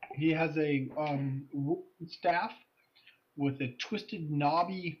 He has a wooden staff with a twisted,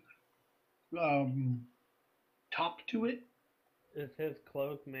 knobby top to it. Is his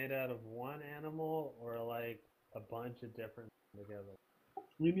cloak made out of one animal or like a bunch of different together?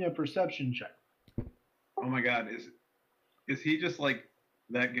 Give me a perception check. Oh my God, is he just like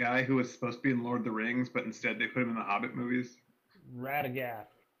that guy who was supposed to be in Lord of the Rings, but instead they put him in the Hobbit movies? Radagast.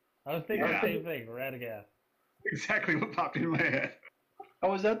 I was thinking the same thing, Radagast. Exactly what popped in my head.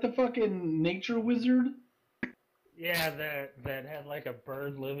 Oh, is that the fucking nature wizard? Yeah, that had like a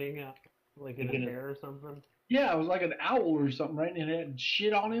bird living like in his hair or something. Yeah, it was like an owl or something, right? And it had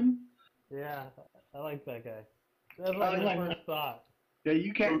shit on him. Yeah, I like that guy. That's like my first thought. Yeah,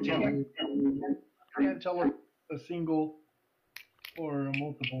 you can't tell. Can't tell a single or a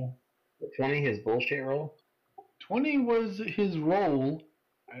multiple. 20 his bullshit roll? 20 was his roll.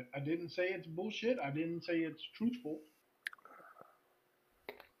 I didn't say it's bullshit. I didn't say it's truthful.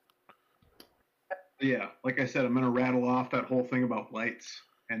 Yeah, like I said, I'm going to rattle off that whole thing about lights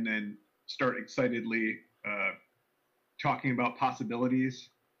and then start excitedly talking about possibilities.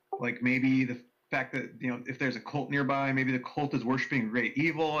 Like maybe the fact that, if there's a cult nearby, maybe the cult is worshiping great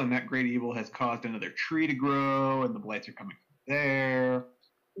evil and that great evil has caused another tree to grow and the blights are coming from there.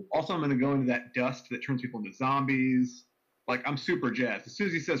 Also, I'm going to go into that dust that turns people into zombies. Like, I'm super jazzed. As soon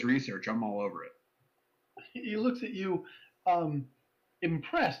as he says research, I'm all over it. He looks at you,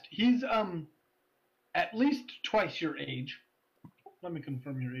 impressed. He's at least twice your age. Let me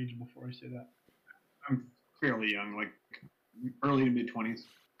confirm your age before I say that. I'm fairly young, like early to mid-20s.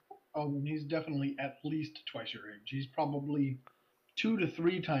 Oh, then he's definitely at least twice your age. He's probably 2 to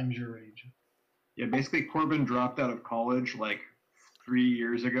 3 times your age. Yeah, basically Corbin dropped out of college like 3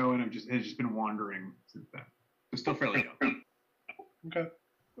 years ago, and has just been wandering since then. I'm still fairly young. Okay.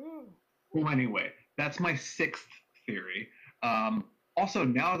 Well, anyway, that's my 6th theory. Also,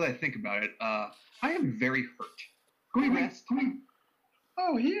 now that I think about it, I am very hurt. Can we rest?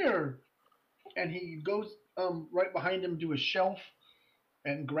 Oh, here. And he goes right behind him to a shelf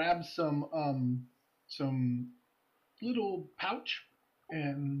and grabs some little pouch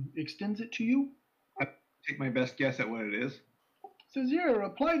and extends it to you. I take my best guess at what it is. Says, here,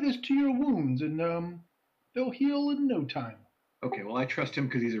 apply this to your wounds and they'll heal in no time. Okay, well, I trust him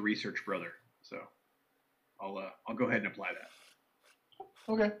because he's a research brother, so I'll go ahead and apply that.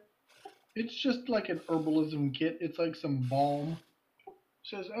 Okay. It's just like an herbalism kit. It's like some balm.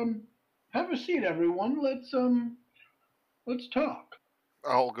 Says, have a seat, everyone. Let's talk.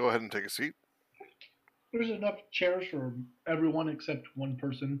 I'll go ahead and take a seat. There's enough chairs for everyone except one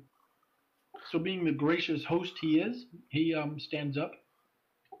person. So being the gracious host he is, he stands up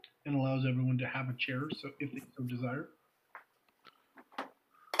and allows everyone to have a chair, so if they so desire.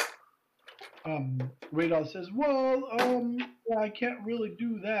 Radal says, well, yeah, I can't really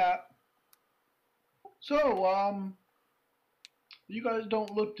do that. So, you guys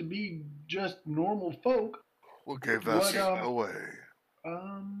don't look to be just normal folk. What gave that away?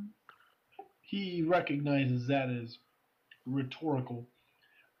 He recognizes that as rhetorical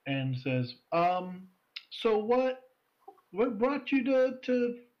and says, so what brought you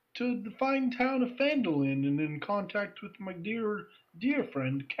to the fine town of Phandalin and in contact with my dear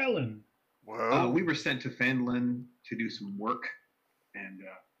friend Quellen? Well, we were sent to Phandalin to do some work and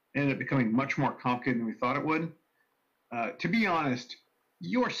ended up becoming much more complicated than we thought it would. To be honest,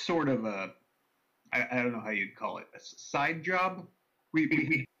 you're sort of I don't know how you'd call it, a side job.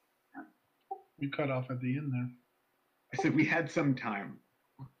 We cut off at the end there. I said we had some time.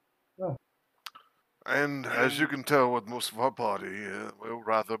 Oh. And as you can tell with most of our party, we're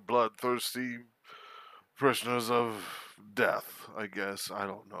rather bloodthirsty prisoners of death, I guess. I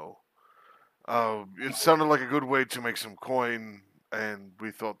don't know. It sounded like a good way to make some coin, and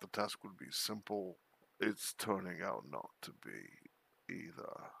we thought the task would be simple it's turning out not to be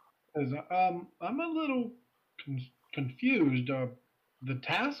either. 'Cause, I'm a little confused. The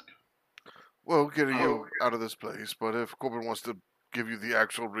task? Well, getting you out of this place, but if Corbin wants to give you the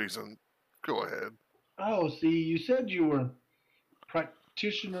actual reason, go ahead. Oh, see, you said you were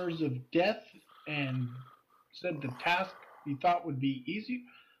practitioners of death and said the task you thought would be easy.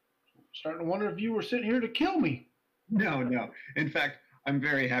 Starting to wonder if you were sitting here to kill me. No, no. In fact, I'm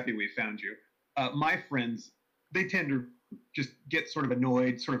very happy we found you. My friends, they tend to just get sort of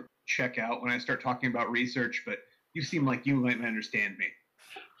annoyed, sort of check out when I start talking about research, but you seem like you might understand me.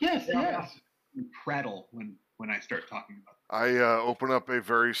 Yes, yes. You prattle when I start talking about it. I open up a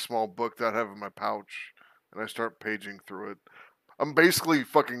very small book that I have in my pouch, and I start paging through it. I'm basically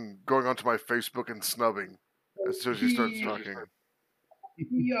fucking going onto my Facebook and snubbing as soon as he starts talking. He,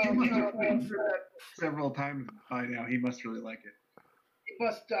 He must have played through that several times by now. He must really like it. he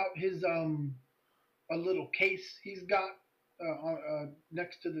busts out his a little case he's got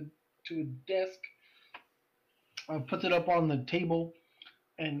next to a desk. Puts it up on the table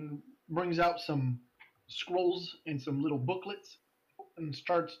and brings out some scrolls and some little booklets and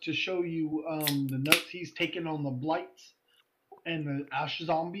starts to show you the notes he's taken on the blights and the ash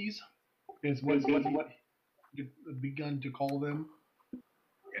zombies is what begun to call them.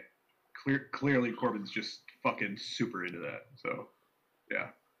 Clearly, Corbin's just fucking super into that. So, yeah.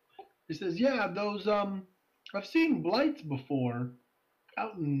 He says, "Yeah, those I've seen blights before,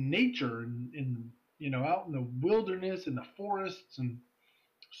 out in nature and in out in the wilderness and the forests and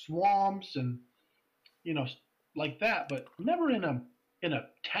swamps and like that, but never in a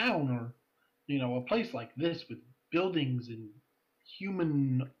town or a place like this with buildings and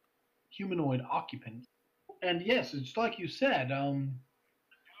humanoid occupants. And yes, it's like you said,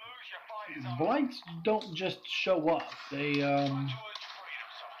 blights don't just show up. They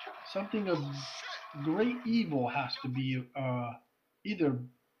something of great evil has to be either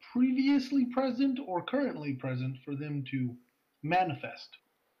previously present or currently present for them to manifest."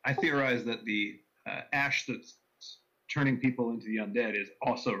 I theorize that the ash that's turning people into the undead is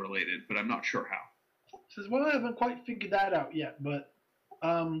also related, but I'm not sure how. Says, "Well, I haven't quite figured that out yet, but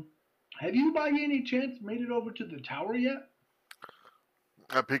have you by any chance made it over to the tower yet?"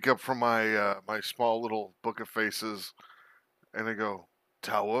 I pick up from my my small little book of faces, and I go,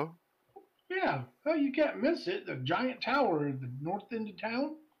 "Tower?" "Yeah, well, you can't miss it. The giant tower at the north end of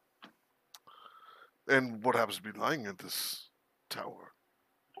town." And what happens to be lying in this tower?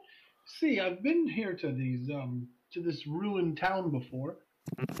 "See, I've been here to these to this ruined town before.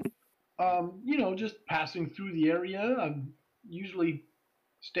 Just passing through the area. I usually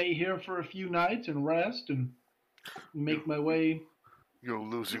stay here for a few nights and rest and make my way. You're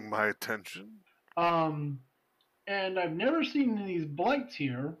losing my attention. And I've never seen any of these blights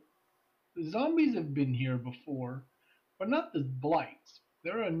here. The zombies have been here before, but not the blights.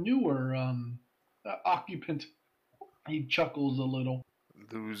 They're a newer occupant." He chuckles a little.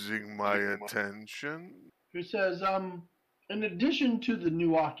 Losing my attention? He says, in addition to the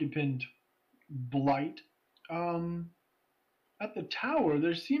new occupant blight, at the tower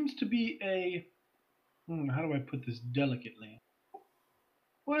there seems to be a how do I put this delicately?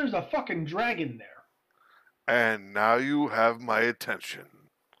 Well, there's a fucking dragon there. And now you have my attention.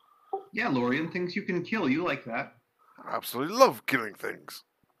 Yeah, Lorian, things you can kill. You like that. I absolutely love killing things.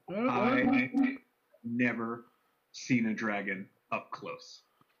 I never seen a dragon up close.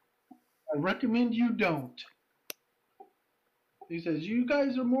 I recommend you don't. He says, "You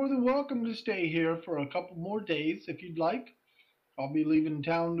guys are more than welcome to stay here for a couple more days if you'd like. I'll be leaving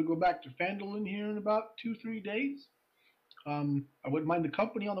town to go back to Fandolin here in about 2-3 days. I wouldn't mind the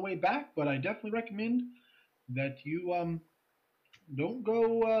company on the way back, but I definitely recommend that you don't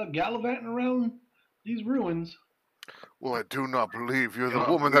go gallivanting around these ruins." Well, I do not believe you're the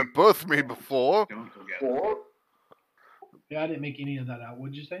woman that birthed me before. Don't go get it. Yeah, I didn't make any of that out.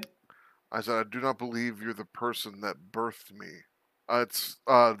 What'd you say? I said, I do not believe you're the person that birthed me. It's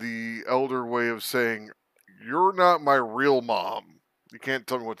the elder way of saying, you're not my real mom. You can't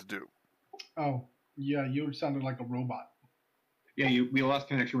tell me what to do. Oh, yeah, you sounded like a robot. Yeah, we lost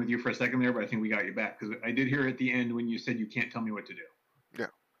connection with you for a second there, but I think we got you back because I did hear at the end when you said you can't tell me what to do. Yeah.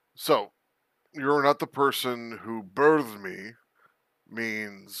 So, you're not the person who birthed me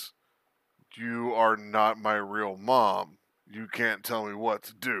means you are not my real mom. You can't tell me what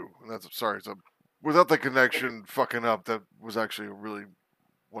to do. And that's, sorry, so without the connection fucking up, that was actually a really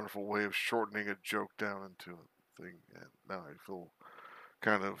wonderful way of shortening a joke down into a thing. And now I feel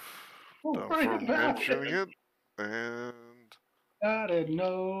kind of dumb for mentioning it. And Gotta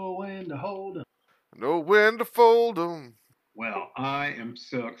know when to hold 'em. know when to fold 'em. Well, I am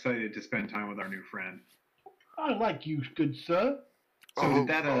so excited to spend time with our new friend. I like you, good sir. So did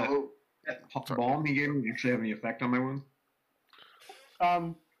that Sorry. balm he gave me actually have any effect on my wounds?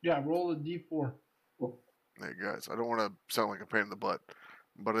 Yeah, roll a d4. Hey guys, I don't want to sound like a pain in the butt,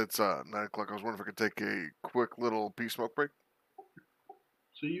 but it's 9 o'clock. I was wondering if I could take a quick little pee smoke break.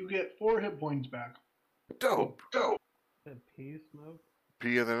 So you get 4 hit points back. Dope. The pea smoke?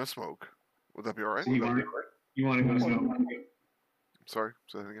 Pee and then a smoke. Would that be all right? So you want to go smoke? Sorry,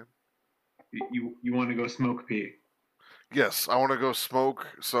 say that again. You want to go smoke pee? Yes, I want to go smoke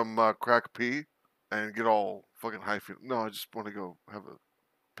some crack pee and get all fucking high. No, I just want to go have a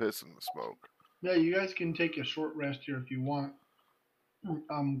piss in the smoke. Yeah, you guys can take a short rest here if you want.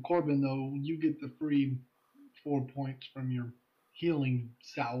 Corbin, though, you get the free 4 points from your healing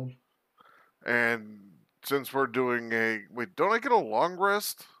salve. And since we're doing a wait, don't I get a long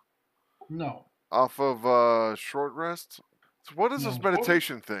rest No. off of short rest? So what is this No.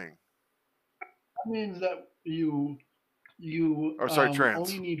 meditation thing? That means that you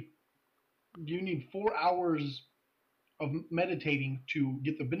trance. only need 4 hours of meditating to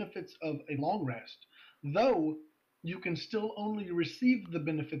get the benefits of a long rest, though you can still only receive the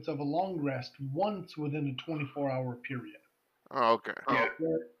benefits of a long rest once within a 24-hour period. Oh, okay. Yeah.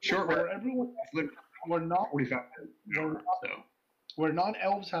 Short Where rest. everyone, Literally where not 45 minutes. So. where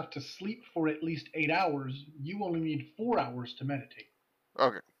non-elves have to sleep for at least 8 hours, you only need 4 hours to meditate.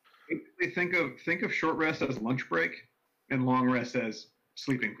 Okay. Basically, think of short rest as lunch break, and long rest as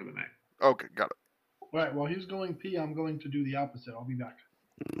sleeping for the night. Okay, got it. All right, while he's going pee, I'm going to do the opposite. I'll be back.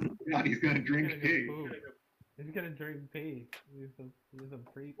 God, he's gonna He's drink gonna pee. go poop. He's gonna drink pee. He's a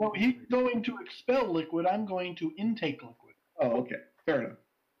freak. Well, he's going to expel liquid. I'm going to intake liquid. Oh, okay, fair enough.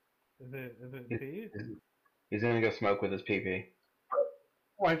 Is it pee? He's gonna go smoke with his pee-pee.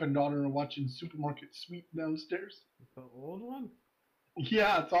 Wife and daughter are watching Supermarket Sweep downstairs. The old one?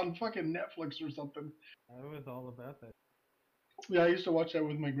 Yeah, it's on fucking Netflix or something. I was all about that. Yeah, I used to watch that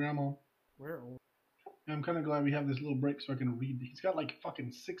with my grandma. We're old. And I'm kind of glad we have this little break so I can read. He's got like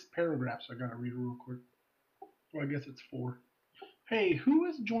fucking 6 paragraphs I gotta read real quick. Well, I guess it's 4. Hey, who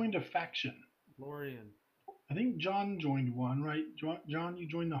has joined a faction? Lorian. I think John joined one, right? John, you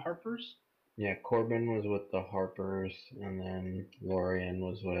joined the Harpers? Yeah, Corbin was with the Harpers, and then Lorian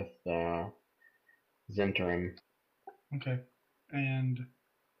was with Zentrum. Okay. And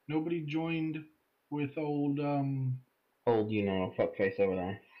nobody joined with old, Old, fuckface over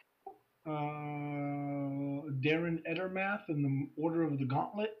there. Darren Edermath in the Order of the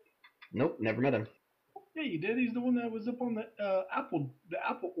Gauntlet? Nope, never met him. Yeah, you did. He's the one that was up on the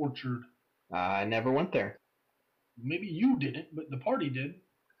apple orchard. I never went there. Maybe you didn't, but the party did.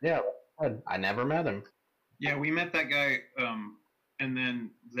 Yeah, I never met him. Yeah, we met that guy, and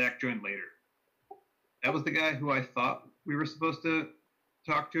then Zach joined later. That was the guy who I thought we were supposed to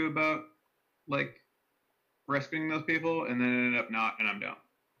talk to about, like, rescuing those people, and then it ended up not, and I'm down.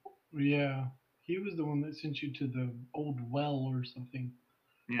 Yeah, he was the one that sent you to the old well or something.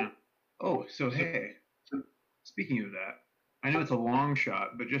 Yeah. Oh, so hey, speaking of that, I know it's a long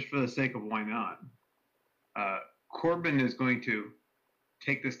shot, but just for the sake of why not, Corbin is going to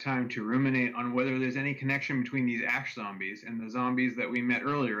take this time to ruminate on whether there's any connection between these ash zombies and the zombies that we met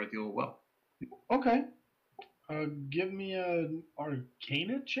earlier at the old well. Okay. Give me an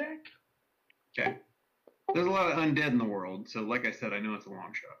Arcana check. Okay. There's a lot of undead in the world, so like I said, I know it's a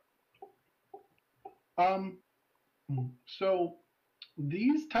long shot. So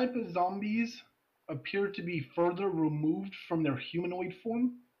these type of zombies appear to be further removed from their humanoid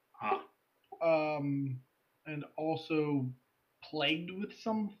form. And also plagued with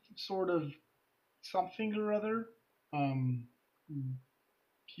some sort of something or other.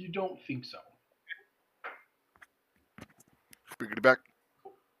 You don't think so. Biggity back.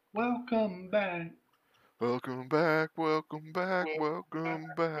 Welcome back. Welcome back, welcome back, welcome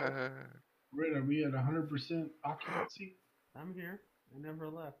back. Right, are we at 100% occupancy? I'm here. I never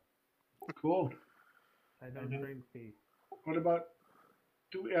left. Cool. I don't drink pee. What about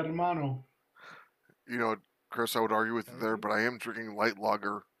tu hermano? You know, Chris, I would argue with you there, but I am drinking light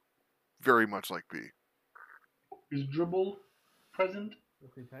lager very much like pee. Is Dribble present?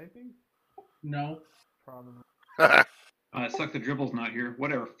 Is he typing? No. Probably. It sucks the Dribble's not here.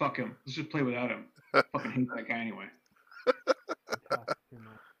 Whatever, fuck him. Let's just play without him. Fucking hate that guy anyway. Talks too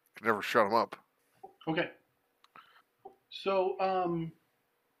much. Can never shut him up. Okay. So,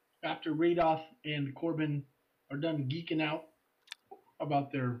 after Radoth and Corbin are done geeking out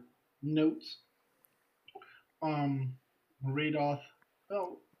about their notes, Radoth,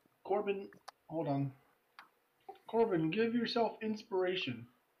 oh, Corbin, hold on. Corbin, give yourself inspiration.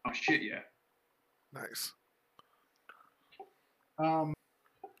 Oh shit, yeah. Nice. Um,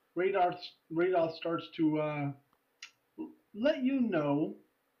 Radar starts to let you know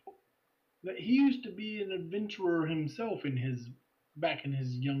that he used to be an adventurer himself back in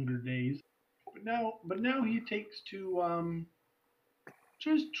his younger days, but now he takes to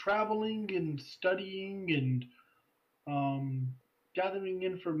just traveling and studying and gathering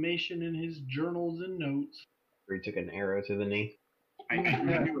information in his journals and notes. He took an arrow to the knee. I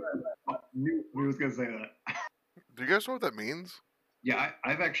knew he was going to say that. Do you guys know what that means? Yeah,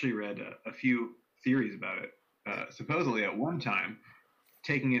 I've actually read a few theories about it. Supposedly, at one time,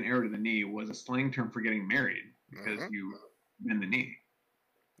 taking an arrow to the knee was a slang term for getting married because you bend the knee.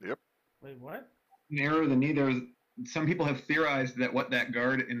 Yep. Wait, what? An arrow to the knee. Some people have theorized that what that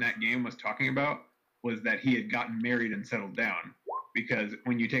guard in that game was talking about was that he had gotten married and settled down. Because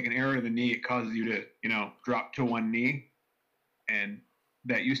when you take an arrow to the knee, it causes you to, drop to one knee, and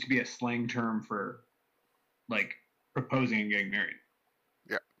that used to be a slang term for, like, proposing and getting married.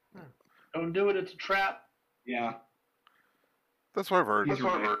 Yeah. Don't do it. It's a trap. Yeah. That's what I've heard.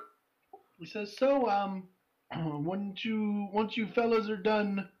 He says, so, once you fellas are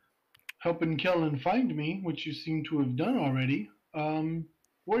done helping Kellen find me, which you seem to have done already,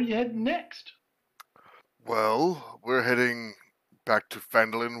 where are you heading next? Well, we're heading back to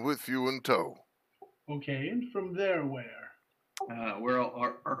Fandolin with you in tow. Okay, and from there where?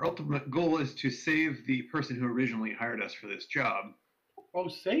 Our ultimate goal is to save the person who originally hired us for this job. Oh,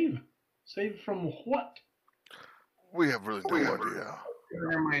 save? Save from what? We have really no idea.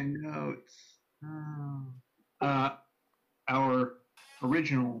 Where are my notes? Our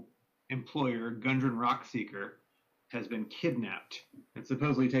original employer, Gundren Rockseeker, has been kidnapped and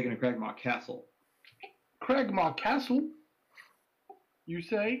supposedly taken to Cragmaw Castle. Cragmaw Castle? You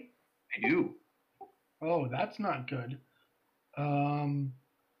say? I do. Oh, that's not good.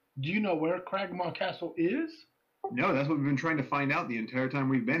 Do you know where Cragmaw Castle is? No, that's what we've been trying to find out the entire time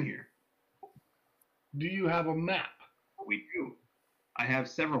we've been here. Do you have a map? We do. I have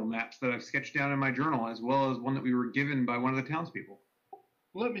several maps that I've sketched down in my journal, as well as one that we were given by one of the townspeople.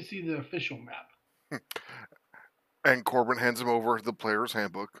 Let me see the official map. And Corbin hands him over the player's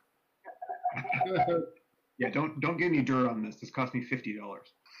handbook. Yeah, don't get any dirt on this. This cost me $50.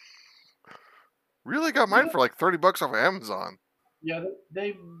 Really got mine for like $30 off of Amazon. Yeah,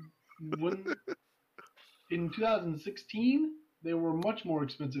 when in 2016 they were much more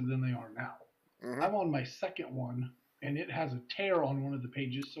expensive than they are now. Mm-hmm. I'm on my second one, and it has a tear on one of the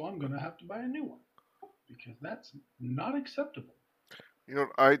pages, so I'm going to have to buy a new one because that's not acceptable. You know,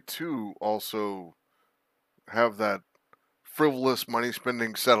 I too also have that frivolous money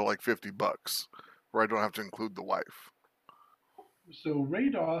spending set at like $50, where I don't have to include the wife. So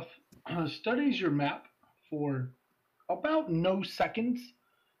Radoff studies your map for about no seconds,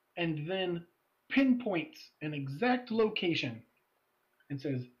 and then pinpoints an exact location and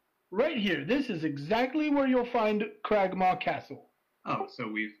says, right here, this is exactly where you'll find Cragmaw Castle. Oh, so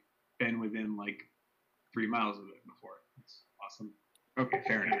we've been within like 3 miles of it before. That's awesome. Okay,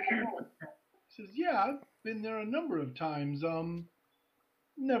 fair enough. He says, yeah, I've been there a number of times.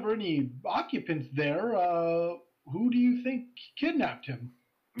 Never any occupants there. Who do you think kidnapped him?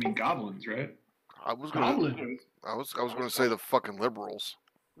 I mean, goblins, right? I was Goblins. going to say the fucking liberals.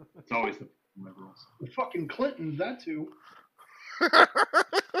 It's always the liberals. The fucking Clintons, that's who.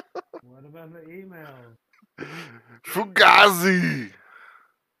 What about the email? Fugazi.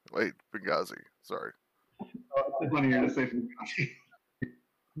 Wait, Benghazi. Sorry. It's funnier to say Fugazi.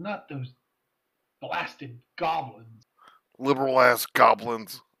 Not those blasted goblins. Liberal ass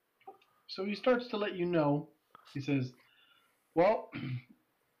goblins. So he starts to let you know. He says, well,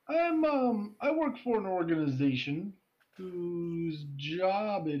 I work for an organization whose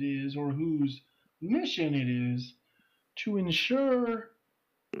job it is, or whose mission it is, to ensure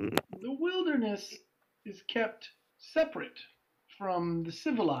the wilderness is kept separate from the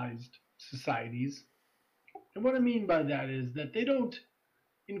civilized societies. And what I mean by that is that they don't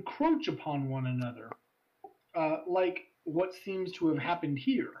encroach upon one another, like what seems to have happened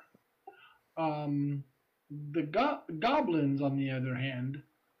here. The goblins, on the other hand,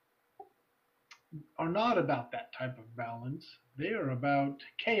 are not about that type of balance. They are about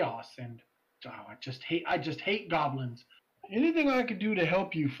chaos, and I just hate goblins. Anything I could do to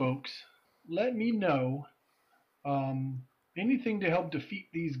help you folks, let me know. Anything to help defeat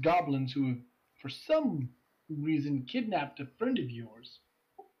these goblins who have, for some reason, kidnapped a friend of yours.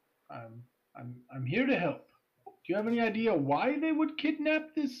 I'm here to help. Do you have any idea why they would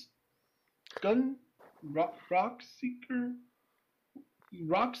kidnap this rock seeker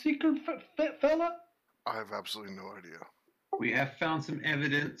fella? I have absolutely no idea. We have found some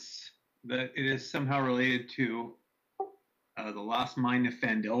evidence that it is somehow related to the lost mine of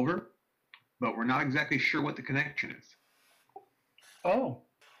Fandelver, but we're not exactly sure what the connection is. Oh,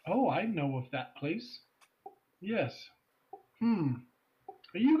 I know of that place. Yes. Are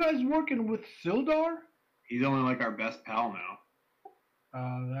you guys working with Sildar? He's only like our best pal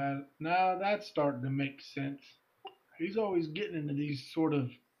now. That's starting to make sense. He's always getting into these sort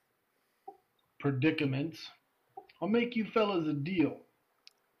of predicaments. I'll make you fellas a deal.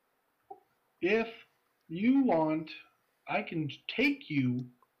 If you want, I can take you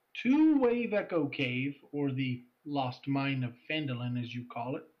to Wave Echo Cave, or the Lost Mine of Phandalin, as you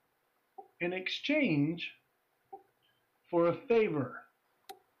call it, in exchange for a favor.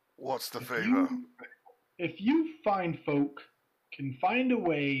 What's the favor? If you fine folk can find a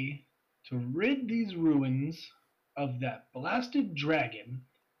way to rid these ruins of that blasted dragon,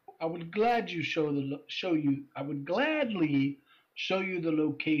 I would gladly show you the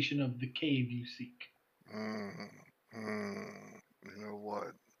location of the cave you seek. You know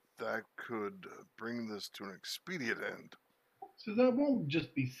what? That could bring this to an expedient end. So that won't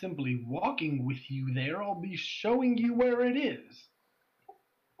just be simply walking with you there, I'll be showing you where it is.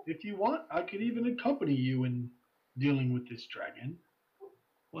 If you want, I could even accompany you in dealing with this dragon.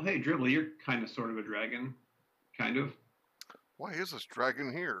 Well, hey, Dribble, you're kind of sort of a dragon. Kind of. Why is this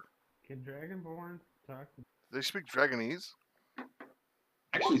dragon here? Kid Dragonborn, talk to They speak Dragonese?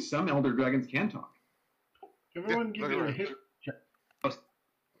 Actually, some elder dragons can talk. Everyone give me a hit.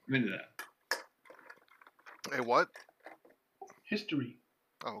 I'm into that. Hey, what? History.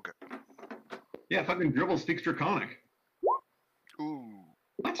 Oh, okay. Yeah, fucking Dribble speaks Draconic. Ooh.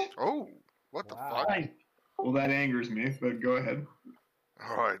 What? Oh, what the Wow. fuck? Nice. Well, that angers me, but go ahead.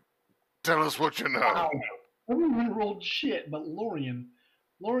 All right. Tell us what you know. Wow. Everyone rolled shit, but Lorian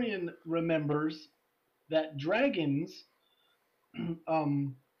remembers that dragons,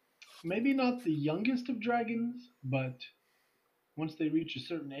 maybe not the youngest of dragons, but once they reach a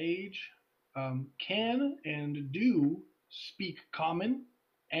certain age, can and do speak Common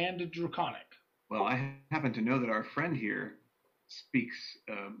and Draconic. Well, I happen to know that our friend here speaks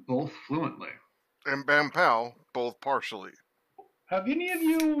both fluently. And Bam Pow, both partially. Have any of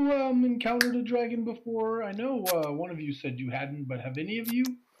you encountered a dragon before? I know one of you said you hadn't, but have any of you?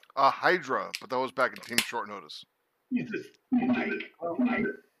 Hydra, but that was back in Team Short Notice. Jesus. When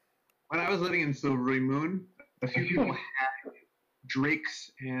I was living in Silvery Moon, a few people had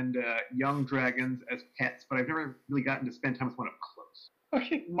drakes and young dragons as pets, but I've never really gotten to spend time with one up close. I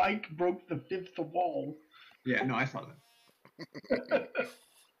think Mike broke the fifth wall. Yeah, no, I saw that.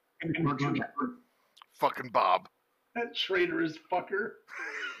 Fucking Bob. That traitorous fucker.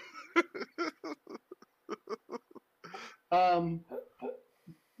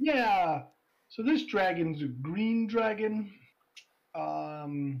 Yeah. So this dragon's a green dragon. I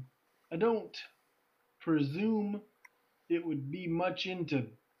don't presume it would be much into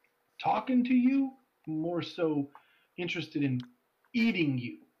talking to you, more so interested in eating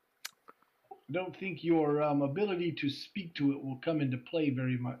you. I don't think your ability to speak to it will come into play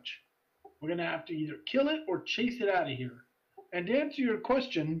very much. We're going to have to either kill it or chase it out of here. And to answer your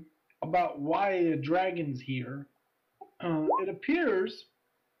question about why a dragon's here, it appears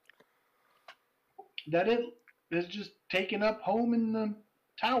that it has just taken up home in the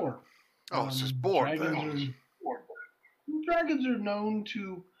tower. Oh, it's just bored. Dragons are known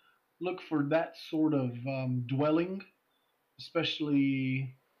to look for that sort of dwelling,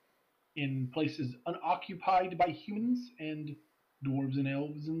 especially in places unoccupied by humans and dwarves and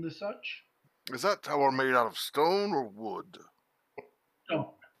elves and the such. Is that tower made out of stone or wood? Stone.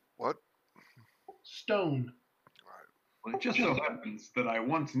 What? Stone. Well, it just so happens that I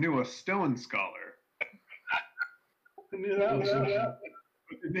once knew a stone scholar. I knew that was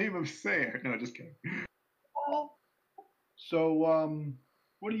With the name of Sayer. No, just kidding. So,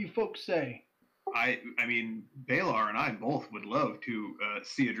 what do you folks say? I mean, Balar and I both would love to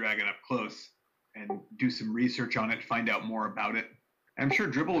see a dragon up close and do some research on it, find out more about it. I'm sure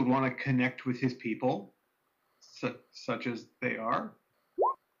Dribble would want to connect with his people, such as they are.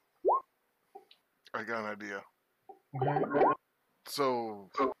 I got an idea. Okay. So,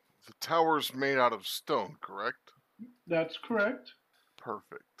 the tower's made out of stone, correct? That's correct.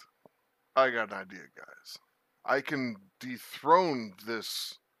 Perfect. I got an idea, guys. I can dethrone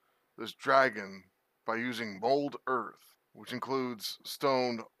this dragon by using mold earth, which includes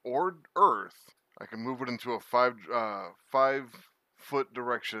stone or earth. I can move it into a 5-foot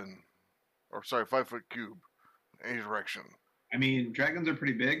direction, or sorry, 5-foot cube, any direction. I mean, dragons are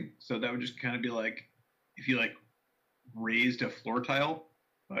pretty big, so that would just kind of be like if you like raised a floor tile.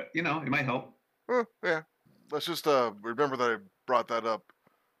 But you know, it might help. Yeah. Let's just remember that I brought that up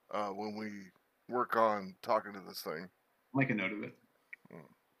when we work on talking to this thing. make a note of it.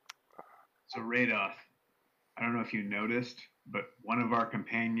 So Radoth, I don't know if you noticed, but one of our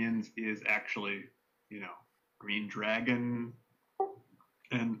companions is actually, green dragon.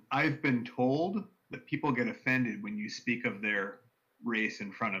 And I've been told that people get offended when you speak of their race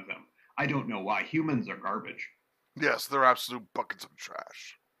in front of them. I don't know why. Humans are garbage. Yes, they're absolute buckets of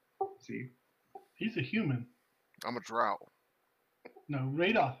trash. See? He's a human. I'm a drow. No,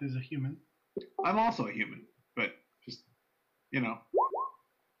 Radoth is a human. I'm also a human, but just, I'm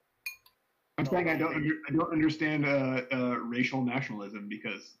saying I don't understand racial nationalism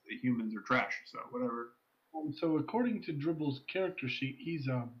because the humans are trash. So whatever. So according to Dribble's character sheet, he's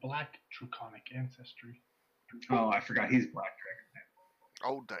a black draconic ancestry. Oh, I forgot he's Black Dragon.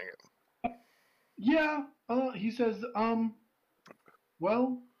 Oh, dang it. Yeah, he says,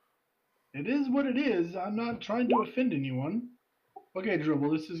 well, it is what it is. I'm not trying to offend anyone. Okay,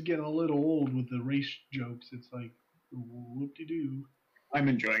 Dribble, this is getting a little old with the race jokes. It's like, whoop-de-doo. I'm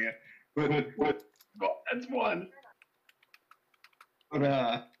enjoying it. But Oh, that's one.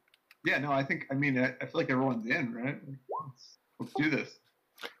 But yeah, no, I feel like everyone's in, right? Let's do this.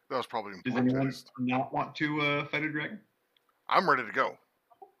 That was probably Does important. anyone not want to fight a dragon? I'm ready to go.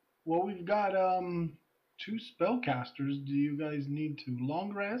 Well, we've got 2 spellcasters. Do you guys need to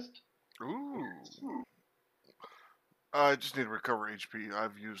long rest? Ooh. I just need to recover HP.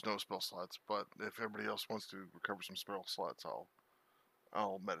 I've used no spell slots, but if everybody else wants to recover some spell slots,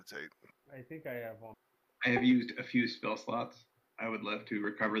 I'll meditate. I think I have one. I have used a few spell slots. I would love to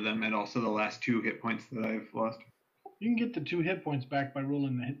recover them, and also the last 2 hit points that I've lost. You can get the 2 hit points back by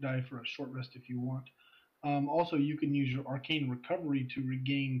rolling the hit die for a short rest if you want. Also, you can use your arcane recovery to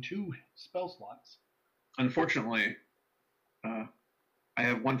regain 2 spell slots. Unfortunately, I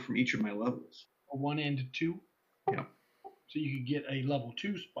have 1 from each of my levels. A 1 and 2. Yeah. So you could get a level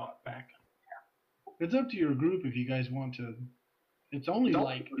 2 spot back. It's up to your group if you guys want to. It's only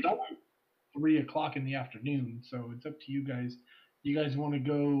like 3 o'clock in the afternoon, so it's up to you guys. You guys want to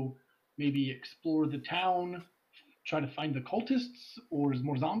go maybe explore the town, try to find the cultists, or is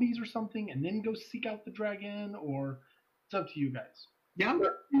more zombies or something, and then go seek out the dragon, or it's up to you guys. Yeah,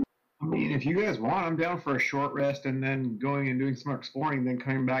 I mean, if you guys want, I'm down for a short rest and then going and doing some more exploring, then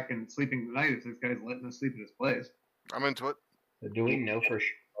coming back and sleeping the night if this guy's letting us sleep at his place. I'm into it. Do we know for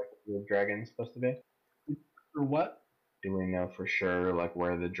sure where the dragon's supposed to be? Or what? Do we know for sure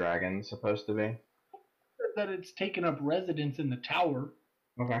where the dragon's supposed to be? That it's taken up residence in the tower.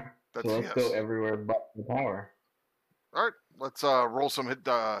 Okay. That's So let's yes. go everywhere but the tower. All right, let's roll some hit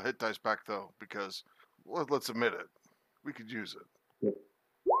dice back though, because let's admit it, we could use it.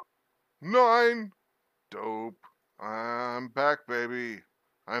 9. Dope. I'm back, baby.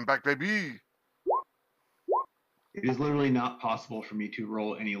 I'm back, baby. It is literally not possible for me to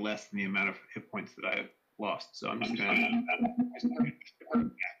roll any less than the amount of hit points that I have lost, so I'm just going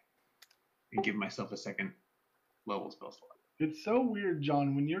to and give myself a second level spell slot. It's so weird,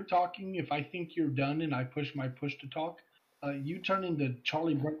 John. When you're talking, if I think you're done and I push my push to talk, you turn into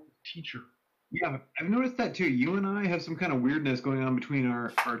Charlie Brown's teacher. Yeah, I've noticed that too. You and I have some kind of weirdness going on between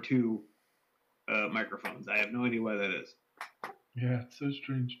our 2 microphones. I have no idea why that is. Yeah, it's so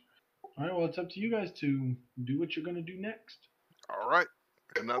strange. All right, well, it's up to you guys to do what you're going to do next. All right,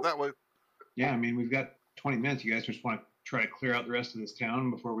 and now that way. Yeah, I mean, we've got 20 minutes. You guys just want to try to clear out the rest of this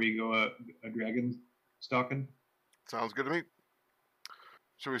town before we go a dragon stalking? Sounds good to me.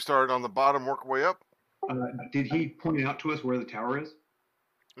 Should we start on the bottom, work our way up? Did he point out to us where the tower is?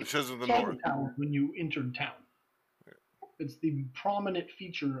 It says in the Saw north. the tower when you entered town. It's the prominent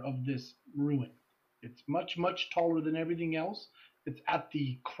feature of this ruin. It's much, much taller than everything else. It's at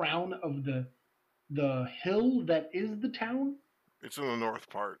the crown of the hill that is the town. It's in the north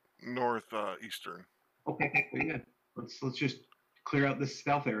part, northeastern. Okay, very good. Let's just clear out this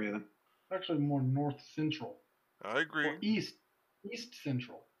south area then. Actually, more north central. I agree. Or east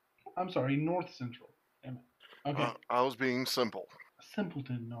central. I'm sorry, north central. Damn it. Okay. I was being simple.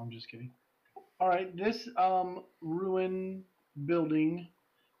 Simpleton. No, I'm just kidding. All right, this ruin building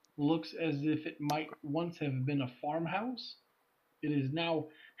looks as if it might once have been a farmhouse. It is now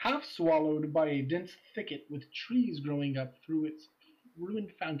half swallowed by a dense thicket with trees growing up through its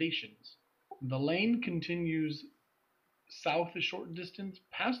ruined foundations. The lane continues south a short distance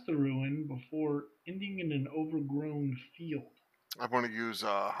past the ruin before ending in an overgrown field. I want to use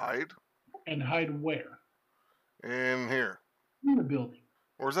hide And hide where? in here. In the building.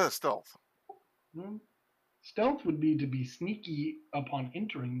 Or is that a stealth? Stealth would be to be sneaky upon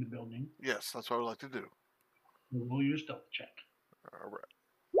entering the building. Yes, that's what I would like to do. Roll your stealth check. All right.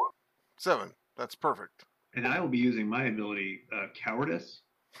 7. That's perfect. And I will be using my ability, cowardice.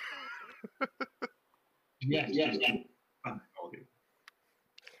 Yes.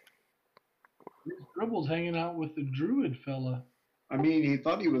 Dribble's hanging out with the druid fella. I mean, he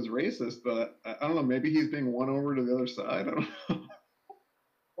thought he was racist, but I don't know. Maybe he's being won over to the other side. I don't know.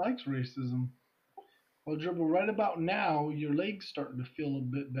 Likes racism. Well, Dribble, right about now, your leg's starting to feel a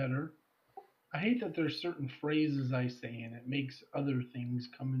bit better. I hate that there's certain phrases I say and it makes other things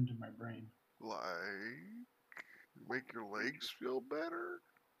come into my brain. Like, make your legs feel better?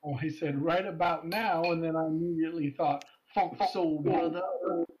 Oh, he said right about now, and then I immediately thought, funk soul brother.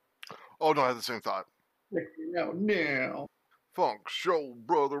 Oh, no, I had the same thought. Now. Funk show,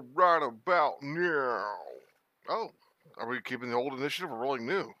 brother, right about now. Oh, are we keeping the old initiative or rolling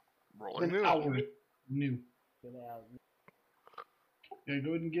new? Rolling Then new. hour new. Get out. Yeah,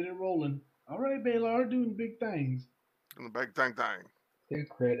 go ahead and get it rolling. All right, Baylor, doing big things. In the bag, tang, tang. 2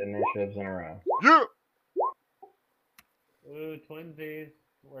 crit initiatives in a row. Yeah! Ooh, twinsies.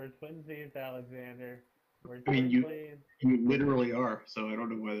 We're twinsies, Alexander. We're I mean, you- twinsies. You literally are, so I don't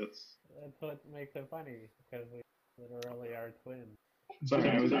know why that's. That's what makes it funny, because we literally are twins. Sorry,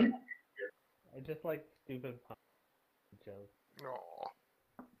 I was. I just like stupid pun jokes. Aw.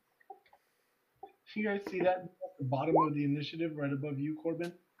 You guys see that at the bottom of the initiative right above you,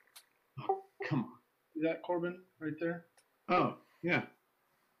 Corbin? Come on. See that, Corbin, right there? Oh, yeah.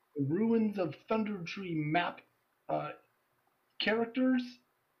 The Ruins of Thunder Tree map characters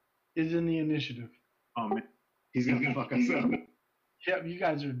is in the initiative. Oh, man. He's going to fuck us up. Yep, you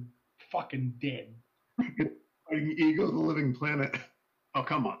guys are fucking dead. Ego the Living Planet. Oh,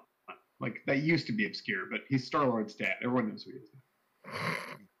 come on. Like, that used to be obscure, but he's Star-Lord's dad. Everyone knows who he is.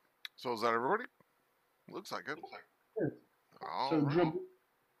 So is that everybody? Looks like it. Sure. All So right. Dribble,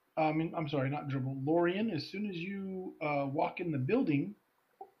 I'm sorry, not Dribble. Lorian, as soon as you walk in the building,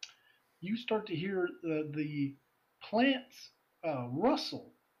 you start to hear the plants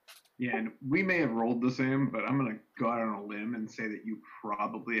rustle. Yeah, and we may have rolled the same, but I'm going to go out on a limb and say that you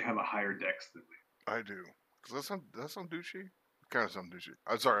probably have a higher dex than me. I do. Does that sound douchey? Kind of sound douchey.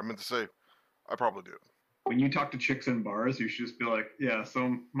 I'm sorry, I meant to say, I probably do. When you talk to chicks in bars, you should just be like, yeah,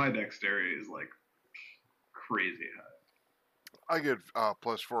 so my dexterity is like crazy high. I get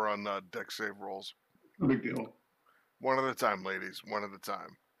 +4 on deck save rolls. No big deal. One at a time, ladies. One at a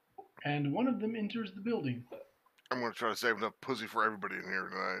time. And one of them enters the building. I'm going to try to save enough pussy for everybody in here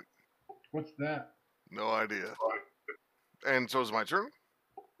tonight. What's that? No idea. And so is it my turn?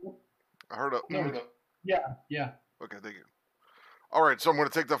 I heard a... No, yeah. Okay, thank you. All right, so I'm going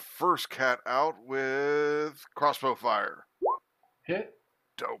to take the first cat out with crossbow fire. Hit,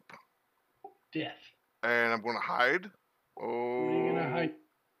 Dope. death. And I'm going to hide. Where are you gonna hide?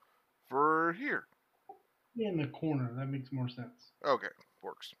 For here. In the corner. That makes more sense. Okay,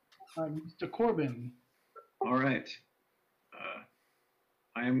 works. Mr. Corbin. All right.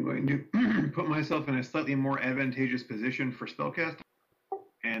 I am going to put myself in a slightly more advantageous position for spellcasting,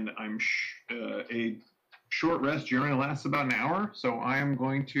 and I'm a short rest generally lasts about an hour, so I am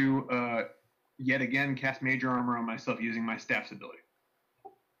going to yet again cast Major Armor on myself using my staff's ability.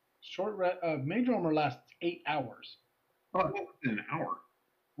 Major armor lasts 8 hours. Oh, that's an hour.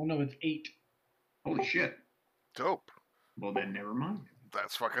 Well, no, it's 8. Holy shit. Dope. Well, then never mind.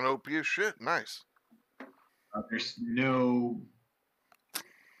 That's fucking OP as shit. Nice. There's no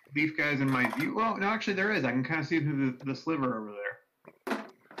leaf guys in my view. Well, no, actually there is. I can kind of see through the sliver over there.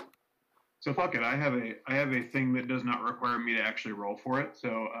 So fuck it. I have a thing that does not require me to actually roll for it.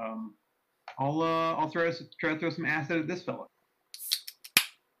 So I'll try to throw some acid at this fella.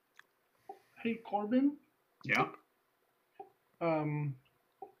 Hey, Corbin. Yeah.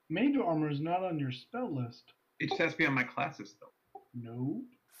 Major armor is not on your spell list. It just has to be on my classes though. Nope.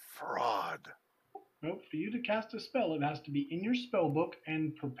 Fraud. Nope. For you to cast a spell, it has to be in your spell book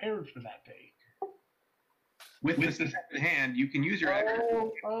and prepared for that day. With the staff in hand, you can use your action.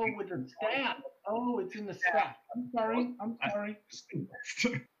 Oh, with the staff. Oh, it's in the staff. I'm sorry. I'm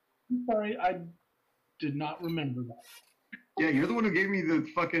sorry. I did not remember that. Yeah, you're the one who gave me the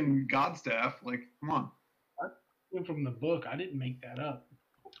fucking god staff. Like, come on. Came from the book. I didn't make that up.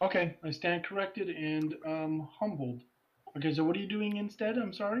 Okay, I stand corrected and humbled. Okay, so what are you doing instead?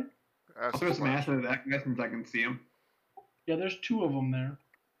 I'm sorry. I'll throw some acid at that guy since I can see him. Yeah, there's 2 of them there.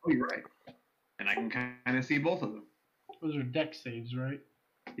 Oh, you're right. And I can kind of see both of them. Those are deck saves, right?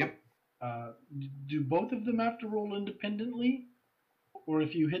 Yep. Do both of them have to roll independently? Or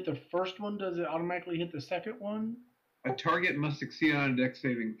if you hit the first one, does it automatically hit the second one? A target must succeed on a dex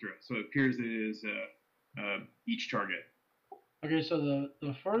saving throw. So it appears that it is each target. Okay, so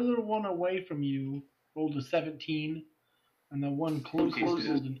the further one away from you rolled a 17, and the one closest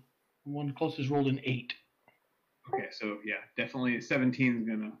rolled an 8. Okay, so yeah, definitely 17 is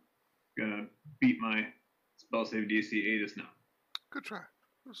gonna beat my spell save DC. 8 is not. Good try.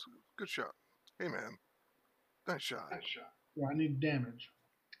 Good shot. Hey, man. Nice shot. Well, I need damage.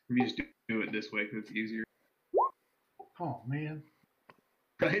 Let me just do it this way because it's easier. Oh man.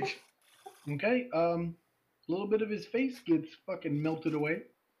 Right? Okay. A little bit of his face gets fucking melted away.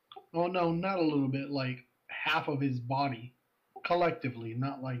 Oh no, not a little bit. Like half of his body, collectively,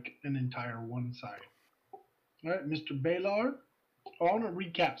 not like an entire one side. All right, Mr. Baylor. I want to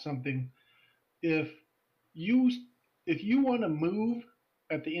recap something. If you want to move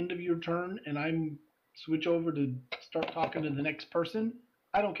at the end of your turn, and I switch over to start talking to the next person,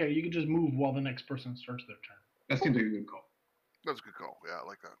 I don't care. You can just move while the next person starts their turn. That seems like a good call. That's a good call. Yeah, I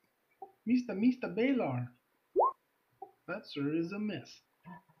like that. Mr. Baylor. That, sir, is a miss.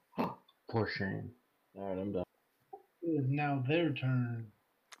 Poor Shane. Alright, I'm done. It is now their turn.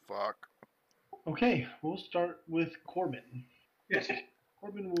 Fuck. Okay, we'll start with Corbin. Yes.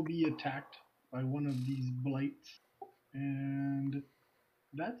 Corbin will be attacked by one of these blights. And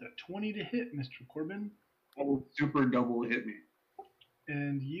that's a 20 to hit, Mr. Corbin. Super double hit me.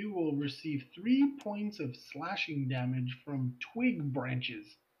 And you will receive 3 points of slashing damage from twig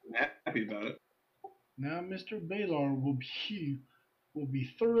branches. I'm happy about it. Now Mr. Baylor will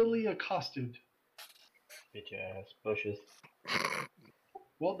be thoroughly accosted. Bitch ass bushes.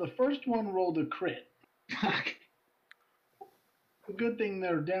 Well, the first one rolled a crit. Fuck. The good thing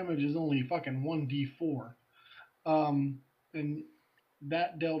their damage is only fucking 1d4. And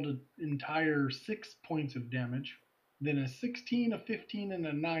that dealt an entire 6 points of damage. Then a 16, a 15, and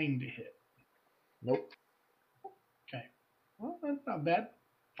a 9 to hit. Nope. Okay. Well, that's not bad.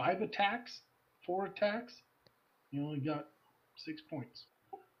 5 attacks, 4 attacks. You only got 6 points.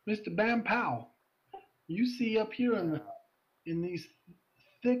 Mr. Bam Pow, you see up here in these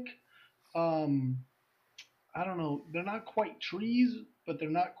thick, I don't know, they're not quite trees, but they're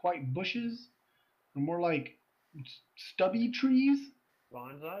not quite bushes. They're more like stubby trees,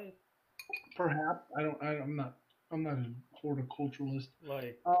 Bonsai? perhaps. I'm not a horticulturalist.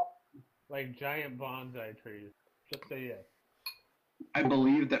 Like giant bonsai trees. Just say yes. I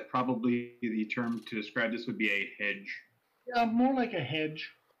believe that probably the term to describe this would be a hedge. Yeah, more like a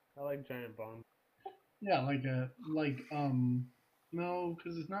hedge. I like giant bonsai. Yeah, no,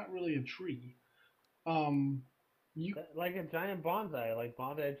 because it's not really a tree. Like a giant bonsai. Like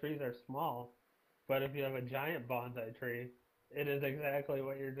bonsai trees are small, but if you have a giant bonsai tree, it is exactly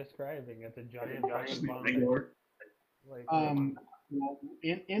what you're describing. It's a giant fucking bonsai. Regular. Like, Well,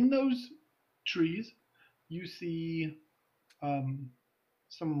 in those trees, you see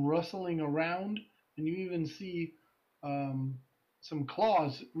some rustling around, and you even see some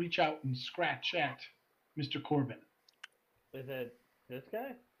claws reach out and scratch at Mr. Corbin. is it this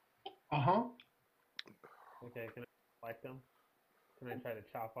guy? Uh-huh. Okay, can I like him? Can I try to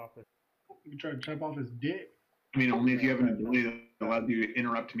chop off his... You try to chop off his dick. I mean, only if you have an ability that allows you to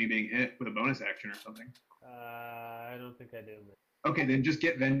interrupt me being hit with a bonus action or something. I don't think I do. Okay, then just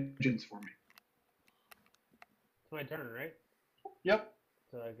get vengeance for me. It's my turn, right? Yep.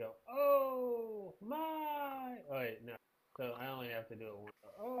 So I go, oh, my... Oh, wait, no. So I only have to do it once.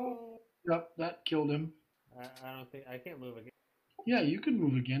 Oh. Yep, that killed him. I don't think... I can't move again. Yeah, you can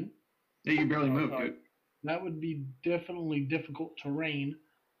move again. Yeah, you barely moved, dude. That would be definitely difficult terrain.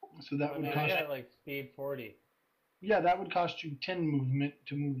 So that would I cost... got like speed 40. Yeah, that would cost you 10 movement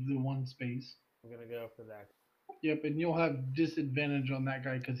to move the one space. I'm going to go for that. Yep, and you'll have disadvantage on that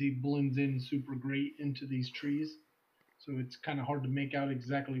guy because he blends in super great into these trees. So it's kind of hard to make out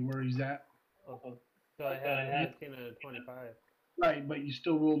exactly where he's at. Okay. So I had a 15 and a 25. Right, but you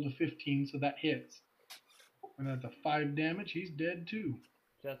still rolled a 15, so that hits. And that's a 5 damage. He's dead too.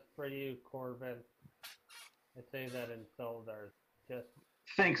 Just for you, Corbin. I say that in Seldar. Just...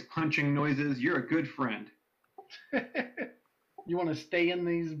 Thanks, punching noises. You're a good friend. You want to stay in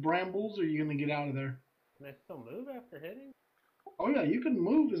these brambles, or are you going to get out of there? Can I still move after hitting? Oh yeah, you can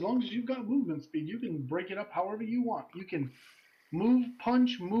move as long as you've got movement speed. You can break it up however you want. You can move,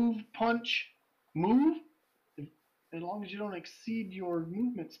 punch, move, as long as you don't exceed your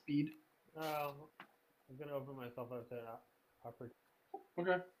movement speed. I'm going to open myself up to an opportunity.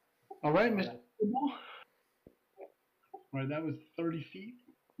 Okay. All right, Mr. Football. All right, that was 30 feet.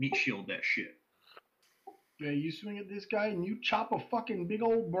 Meat shield that shit. Yeah, you swing at this guy and you chop a fucking big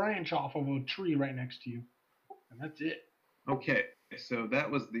old branch off of a tree right next to you. And that's it. Okay, so that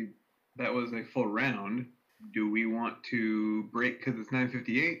was a full round. Do we want to break because it's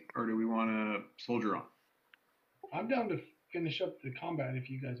 9:58, or do we want to soldier on? I'm down to finish up the combat if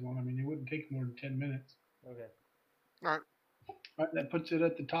you guys want. I mean, it wouldn't take more than 10 minutes. Okay. All right. All right, that puts it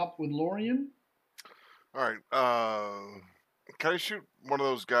at the top with Lorian. All right. Can I shoot one of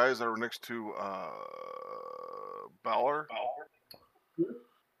those guys that are next to Balor?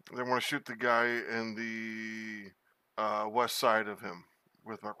 They want to shoot the guy in the west side of him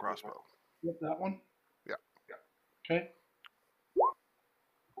with my crossbow. Yep, that one. Yeah. Okay.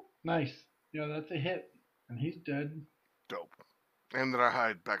 Nice. Yeah, that's a hit, and he's dead. Dope. And then I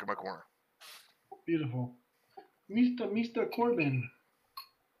hide back in my corner. Beautiful. Mr. Corbin.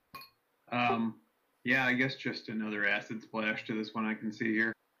 Yeah, I guess just another acid splash to this one I can see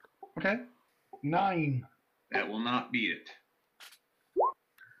here. Okay. 9. That will not beat it.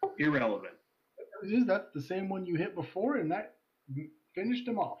 Irrelevant. That's the same one you hit before, and that finished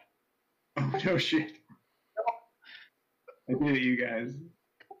him off. Oh, no shit. I did it, you guys.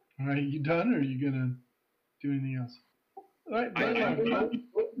 All right, you done, or are you gonna do anything else? All right,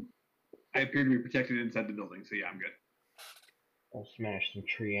 I appear to be protected inside the building, so yeah, I'm good. I'll smash some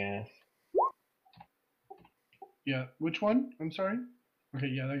tree ass. Yeah, which one? I'm sorry. Okay,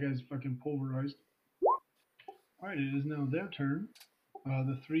 yeah, that guy's fucking pulverized. All right, it is now their turn.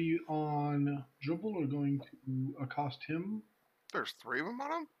 The 3 on Dribble are going to accost him. There's 3 of them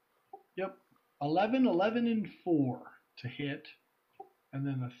on him? Yep. 11, 11, and 4 to hit. And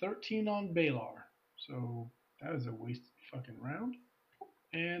then a 13 on Balar. So that is a wasted fucking round.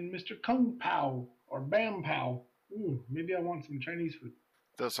 And Mr. Kung Pao, or Bam Pao. Ooh, maybe I want some Chinese food.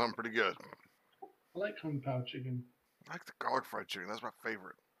 Does sound pretty good. I like Kung Pao chicken. I like the garlic fried chicken. That's my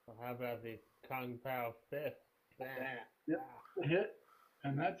favorite. Well, how about the Kung Pao fifth? Bam. Yep, a hit.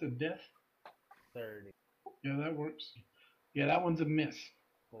 And that's a death. 30. Yeah, that works. Yeah, that one's a miss.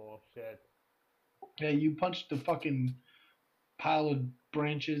 Bullshit. Yeah, you punched the fucking pile of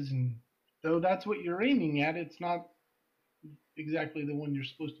branches, and though that's what you're aiming at, it's not exactly the one you're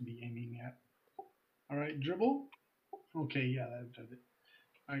supposed to be aiming at. All right, Dribble. Okay, yeah, that does it.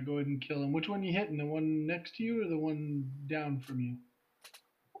 All right, go ahead and kill him. Which one you hitting? The one next to you or the one down from you?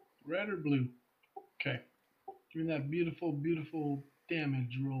 Red or blue? Okay. Give me that beautiful, beautiful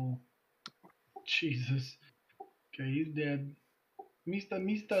damage roll. Jesus. Okay, he's dead.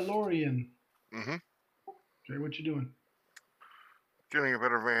 Mr. Lorian. Mm-hmm. Okay, what you doing? Getting a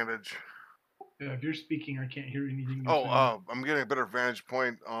better vantage. Yeah, if you're speaking, I can't hear anything. I'm getting a better vantage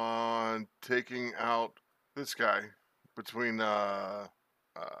point on taking out this guy between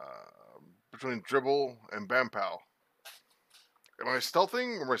Dribble and Bampao. Am I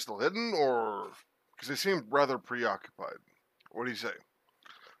stealthing? Or am I still hidden? Or because they seem rather preoccupied. What do you say?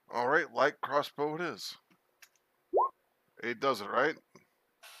 All right, light crossbow it is. It does it, right?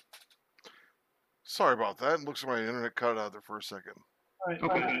 Sorry about that. Looks like my internet cut out there for a second. All right,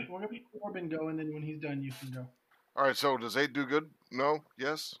 Okay. we're gonna be Corbin go, and then when he's done, you can go. All right, so does 8 do good? No?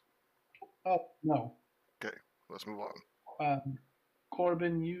 Yes? Oh no, Let's move on.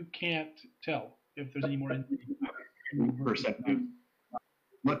 Corbin, you can't tell if there's any more. Perceptive.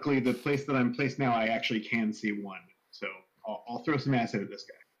 Luckily, the place that I'm placed now, I actually can see one. So I'll throw some acid at this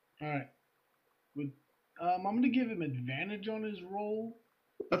guy. All right. I'm gonna give him advantage on his roll.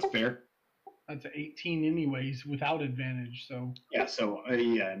 That's fair. That's an 18 anyways, without advantage. So Yeah. So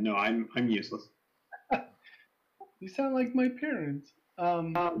no, I'm useless. you sound like my parents. All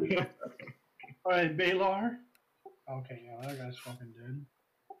right, Balar. Okay, yeah, that guy's fucking dead.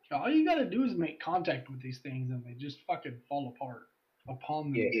 All you gotta do is make contact with these things, and they just fucking fall apart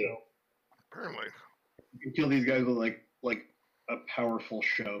upon themselves. Yeah. Apparently. You can kill these guys with like a powerful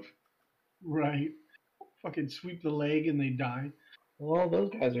shove. Right. Fucking sweep the leg, and they die. Well, those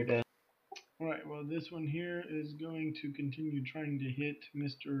guys are dead. All right. Well, this one here is going to continue trying to hit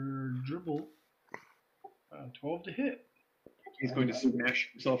Mr. Dribble. 12 to hit. He's going to smash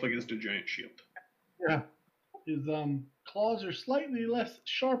himself against a giant shield. Yeah. His claws are slightly less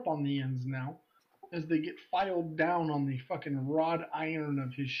sharp on the ends now, as they get filed down on the fucking wrought iron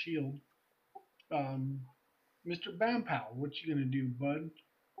of his shield. Mr. Bampao, what you gonna do, bud?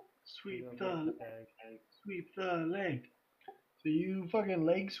 Sweep the leg. So you fucking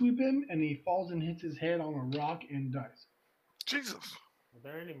leg sweep him, and he falls and hits his head on a rock and dies. Jesus. Are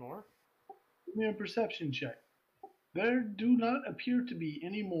there any more? Give me a perception check. There do not appear to be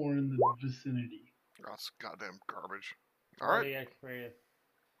any more in the vicinity. That's goddamn garbage. All All right. the experience.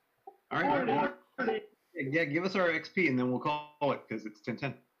 All right. Yeah, give us our XP and then we'll call it because it's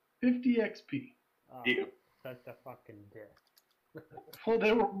 10-10. 50 XP. Oh, Yeah. such a fucking dick. Well,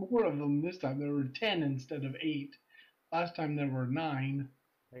 there were more of them this time. There were 10 instead of 8. Last time there were 9.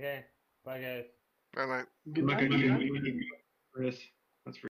 Okay, bye guys. And I Good I'm not night, going to good give night. you Chris.